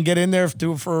can't even get in there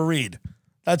for a read.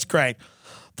 That's great.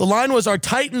 The line was, our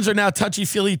titans are now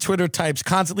touchy-feely Twitter types,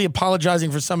 constantly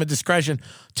apologizing for some indiscretion,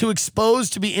 too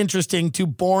exposed to be interesting, too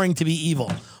boring to be evil.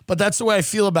 But that's the way I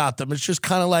feel about them. It's just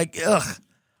kind of like, ugh.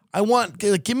 I want,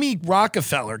 give me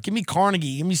Rockefeller, give me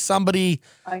Carnegie, give me somebody.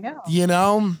 I know. You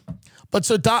know? But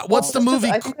so, what's the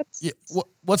movie?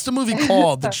 What's the movie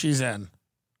called that she's in?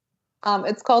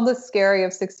 It's called The Scary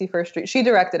of 61st Street. She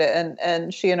directed it,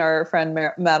 and she and our friend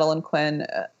Madeline Quinn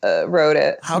wrote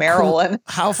it. Marilyn. Cool.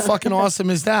 How fucking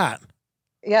awesome is that?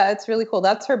 Yeah, it's really cool.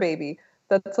 That's her baby.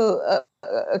 That's a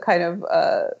kind of.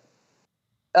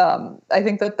 I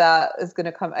think that is going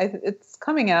to come. It's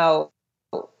coming out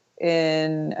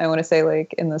in, I want to say,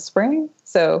 like in the spring.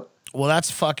 So. Well,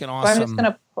 that's fucking awesome.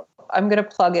 I'm gonna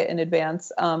plug it in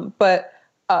advance. But.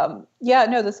 Yeah,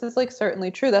 no, this is like certainly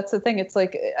true. That's the thing. It's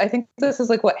like, I think this is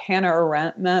like what Hannah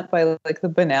Arendt meant by like the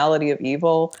banality of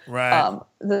evil. Right.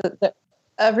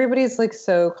 Everybody's like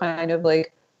so kind of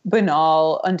like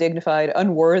banal, undignified,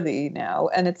 unworthy now.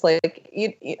 And it's like,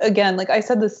 again, like I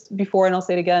said this before and I'll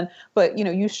say it again, but you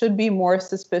know, you should be more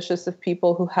suspicious of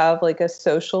people who have like a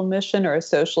social mission or a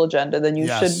social agenda than you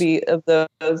should be of those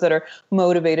that are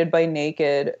motivated by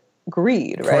naked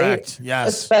greed, right? Correct. Yes.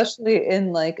 Especially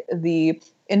in like the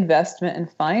investment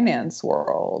and finance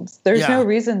world. There's no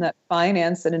reason that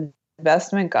finance and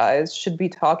investment guys should be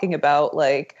talking about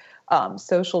like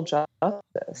social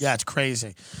justice. Yeah, it's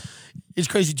crazy. It's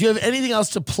crazy. Do you have anything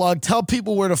else to plug? Tell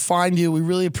people where to find you. We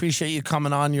really appreciate you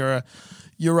coming on.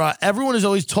 Everyone has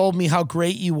always told me how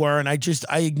great you were, and I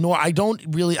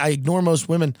ignore most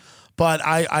women. But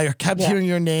I kept hearing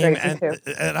your name,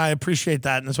 and I appreciate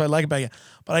that, and that's what I like about you.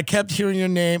 But I kept hearing your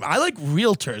name. I like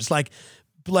realtors, like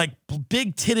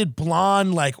big-titted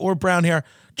blonde, or brown hair,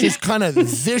 just kind of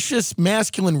vicious,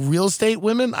 masculine real estate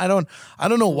women. I don't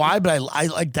know why, but I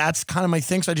like, that's kind of my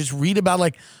thing. So I just read about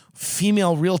like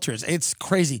female realtors. It's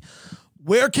crazy.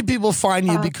 Where can people find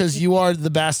you? Because you are the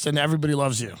best, and everybody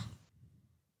loves you.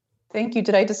 Thank you.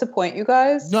 Did I disappoint you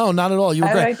guys? No, not at all. You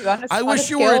were great. I wish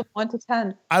you were 1 to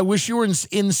 10. I wish you were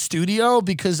in studio,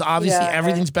 because obviously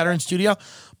everything's better in studio.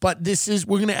 But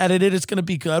we're going to edit it. It's going to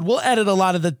be good. We'll edit a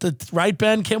lot of the right,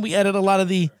 Ben? Can we edit a lot of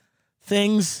the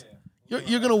things?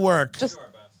 You're going to work. Edit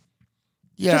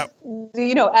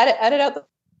out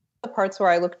the parts where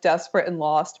I look desperate and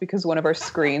lost because one of our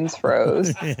screens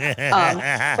froze.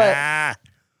 But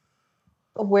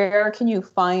where can you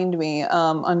find me?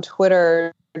 On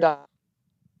Twitter.com.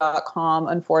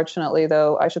 Unfortunately,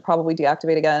 though, I should probably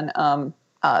deactivate again. And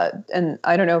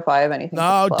I don't know if I have anything.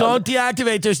 No, don't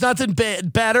deactivate. There's nothing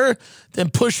better than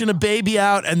pushing a baby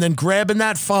out and then grabbing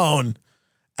that phone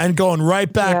and going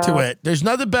right back to it. There's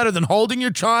nothing better than holding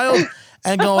your child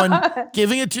and going,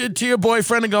 giving it to your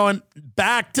boyfriend and going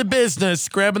back to business,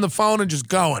 grabbing the phone and just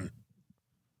going.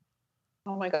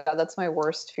 Oh my God, that's my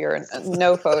worst fear. And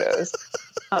no photos.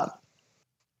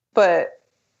 But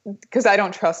because I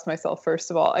don't trust myself, first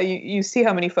of all. You see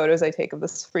how many photos I take of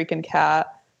this freaking cat.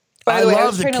 By the way,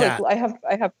 love the cat.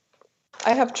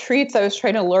 I have treats. I was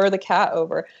trying to lure the cat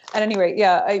over. At any rate,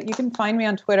 you can find me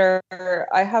on Twitter.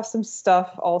 I have some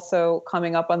stuff also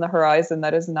coming up on the horizon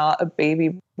that is not a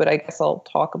baby, but I guess I'll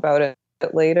talk about it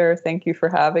later. Thank you for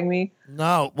having me.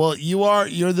 No, well,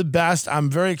 you're the best.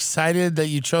 I'm very excited that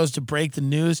you chose to break the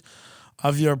news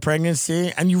of your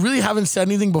pregnancy. And you really haven't said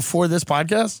anything before this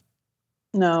podcast?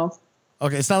 No.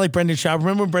 Okay, it's not like Brendan Schaub.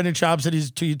 Remember when Brendan Schaub said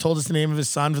he told us the name of his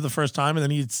son for the first time, and then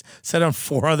he said on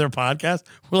 4 other podcasts?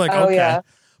 We're like, okay. Yeah.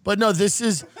 But no,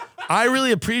 I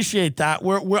really appreciate that.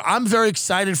 I'm very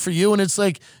excited for you, and it's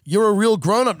like you're a real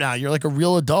grown-up now. You're like a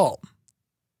real adult.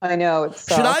 I know.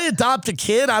 Should I adopt a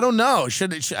kid? I don't know.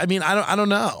 I don't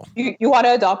know. You want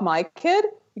to adopt my kid?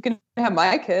 You can have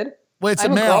my kid. Well, it's a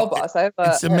male. Girl boss.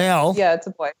 It's a male. Yeah, it's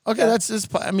a boy. Okay, that's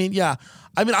just. I mean,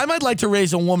 I might like to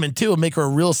raise a woman too and make her a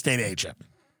real estate agent.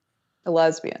 A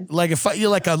lesbian. Like you're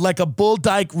like a bull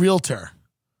dyke realtor.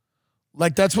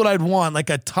 Like that's what I'd want. Like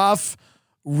a tough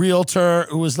realtor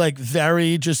who was like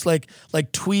very just like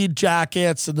tweed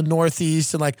jackets in the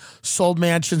Northeast and like sold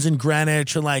mansions in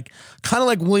Greenwich and like kind of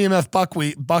like William F.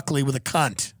 Buckley with a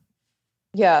cunt.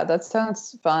 Yeah, that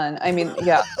sounds fun. I mean,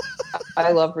 yeah,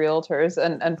 I love realtors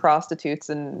and prostitutes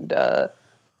and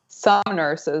Some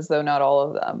nurses, though not all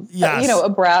of them. Yes. You know, a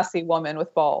brassy woman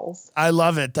with balls. I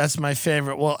love it. That's my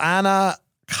favorite. Well, Anna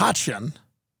Khachiyan,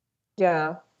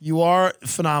 Yeah. you are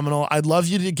phenomenal. I'd love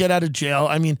you to get out of jail.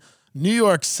 I mean, New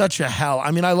York's such a hell.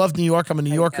 I mean, I love New York. I'm a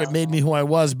New Yorker. It made me who I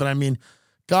was. But I mean,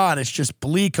 God, it's just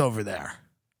bleak over there.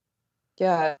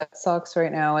 Yeah, it sucks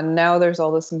right now. And now there's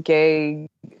all this gay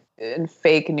and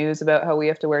fake news about how we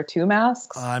have to wear 2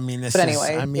 masks. I mean,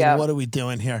 yeah. What are we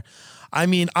doing here? I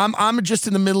mean, I'm just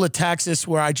in the middle of Texas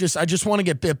where I just want to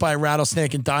get bit by a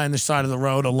rattlesnake and die on the side of the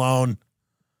road alone.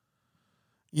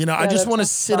 You know, I just want to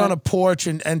sit on a porch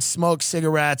and smoke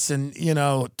cigarettes and, you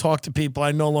know, talk to people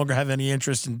I no longer have any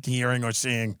interest in hearing or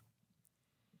seeing.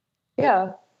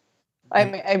 Yeah. I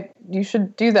mean, you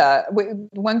should do that. Wait,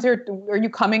 are you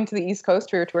coming to the East Coast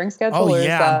for your touring schedule? Oh,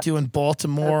 yeah. I'm doing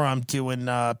Baltimore. I'm doing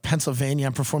Pennsylvania.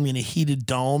 I'm performing in a heated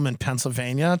dome in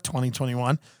Pennsylvania,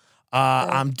 2021.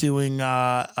 I'm doing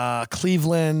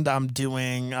Cleveland. I'm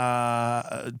doing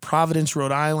Providence,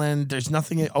 Rhode Island. There's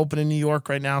nothing open in New York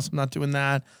right now, so I'm not doing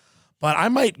that. But I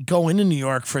might go into New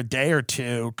York for a day or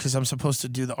two because I'm supposed to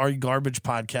do the Are You Garbage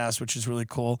podcast, which is really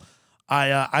cool.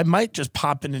 I might just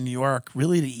pop into New York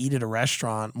really to eat at a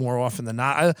restaurant more often than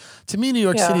not. To me, New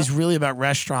York City is really about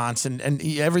restaurants and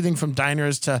everything from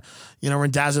diners to, you know,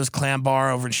 Randazzo's Clam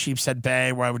Bar over in Sheepshead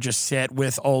Bay where I would just sit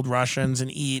with old Russians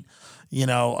and eat, you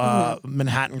know,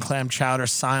 Manhattan clam chowder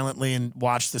silently and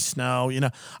watch the snow. You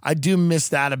know, I do miss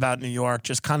that about New York,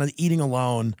 just kind of eating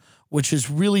alone, which is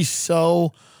really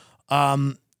so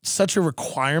such a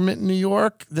requirement in New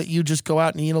York that you just go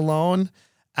out and eat alone.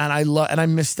 And I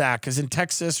miss that because in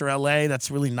Texas or LA,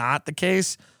 that's really not the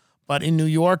case. But in New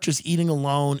York, just eating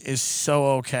alone is so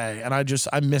okay. And I miss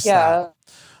that.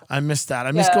 I miss that.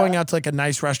 I miss going out to like a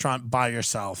nice restaurant by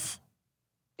yourself.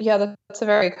 Yeah, that's a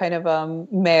very kind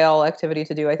of male activity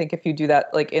to do. I think if you do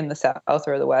that like in the South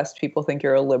or the West, people think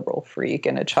you're a liberal freak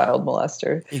and a child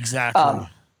molester. Exactly.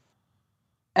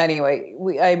 Anyway,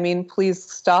 please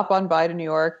stop on by to New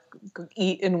York,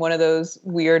 eat in one of those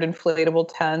weird inflatable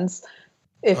tents.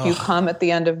 If you come at the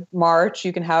end of March,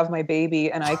 you can have my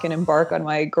baby and I can embark on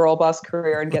my girl boss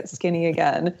career and get skinny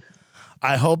again.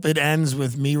 I hope it ends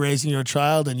with me raising your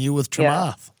child and you with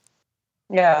Chamath.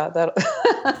 Yeah,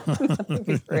 that would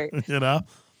be great. You know?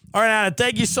 All right, Anna,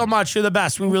 thank you so much. You're the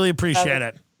best. We really appreciate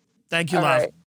it. Thank you, love. Right.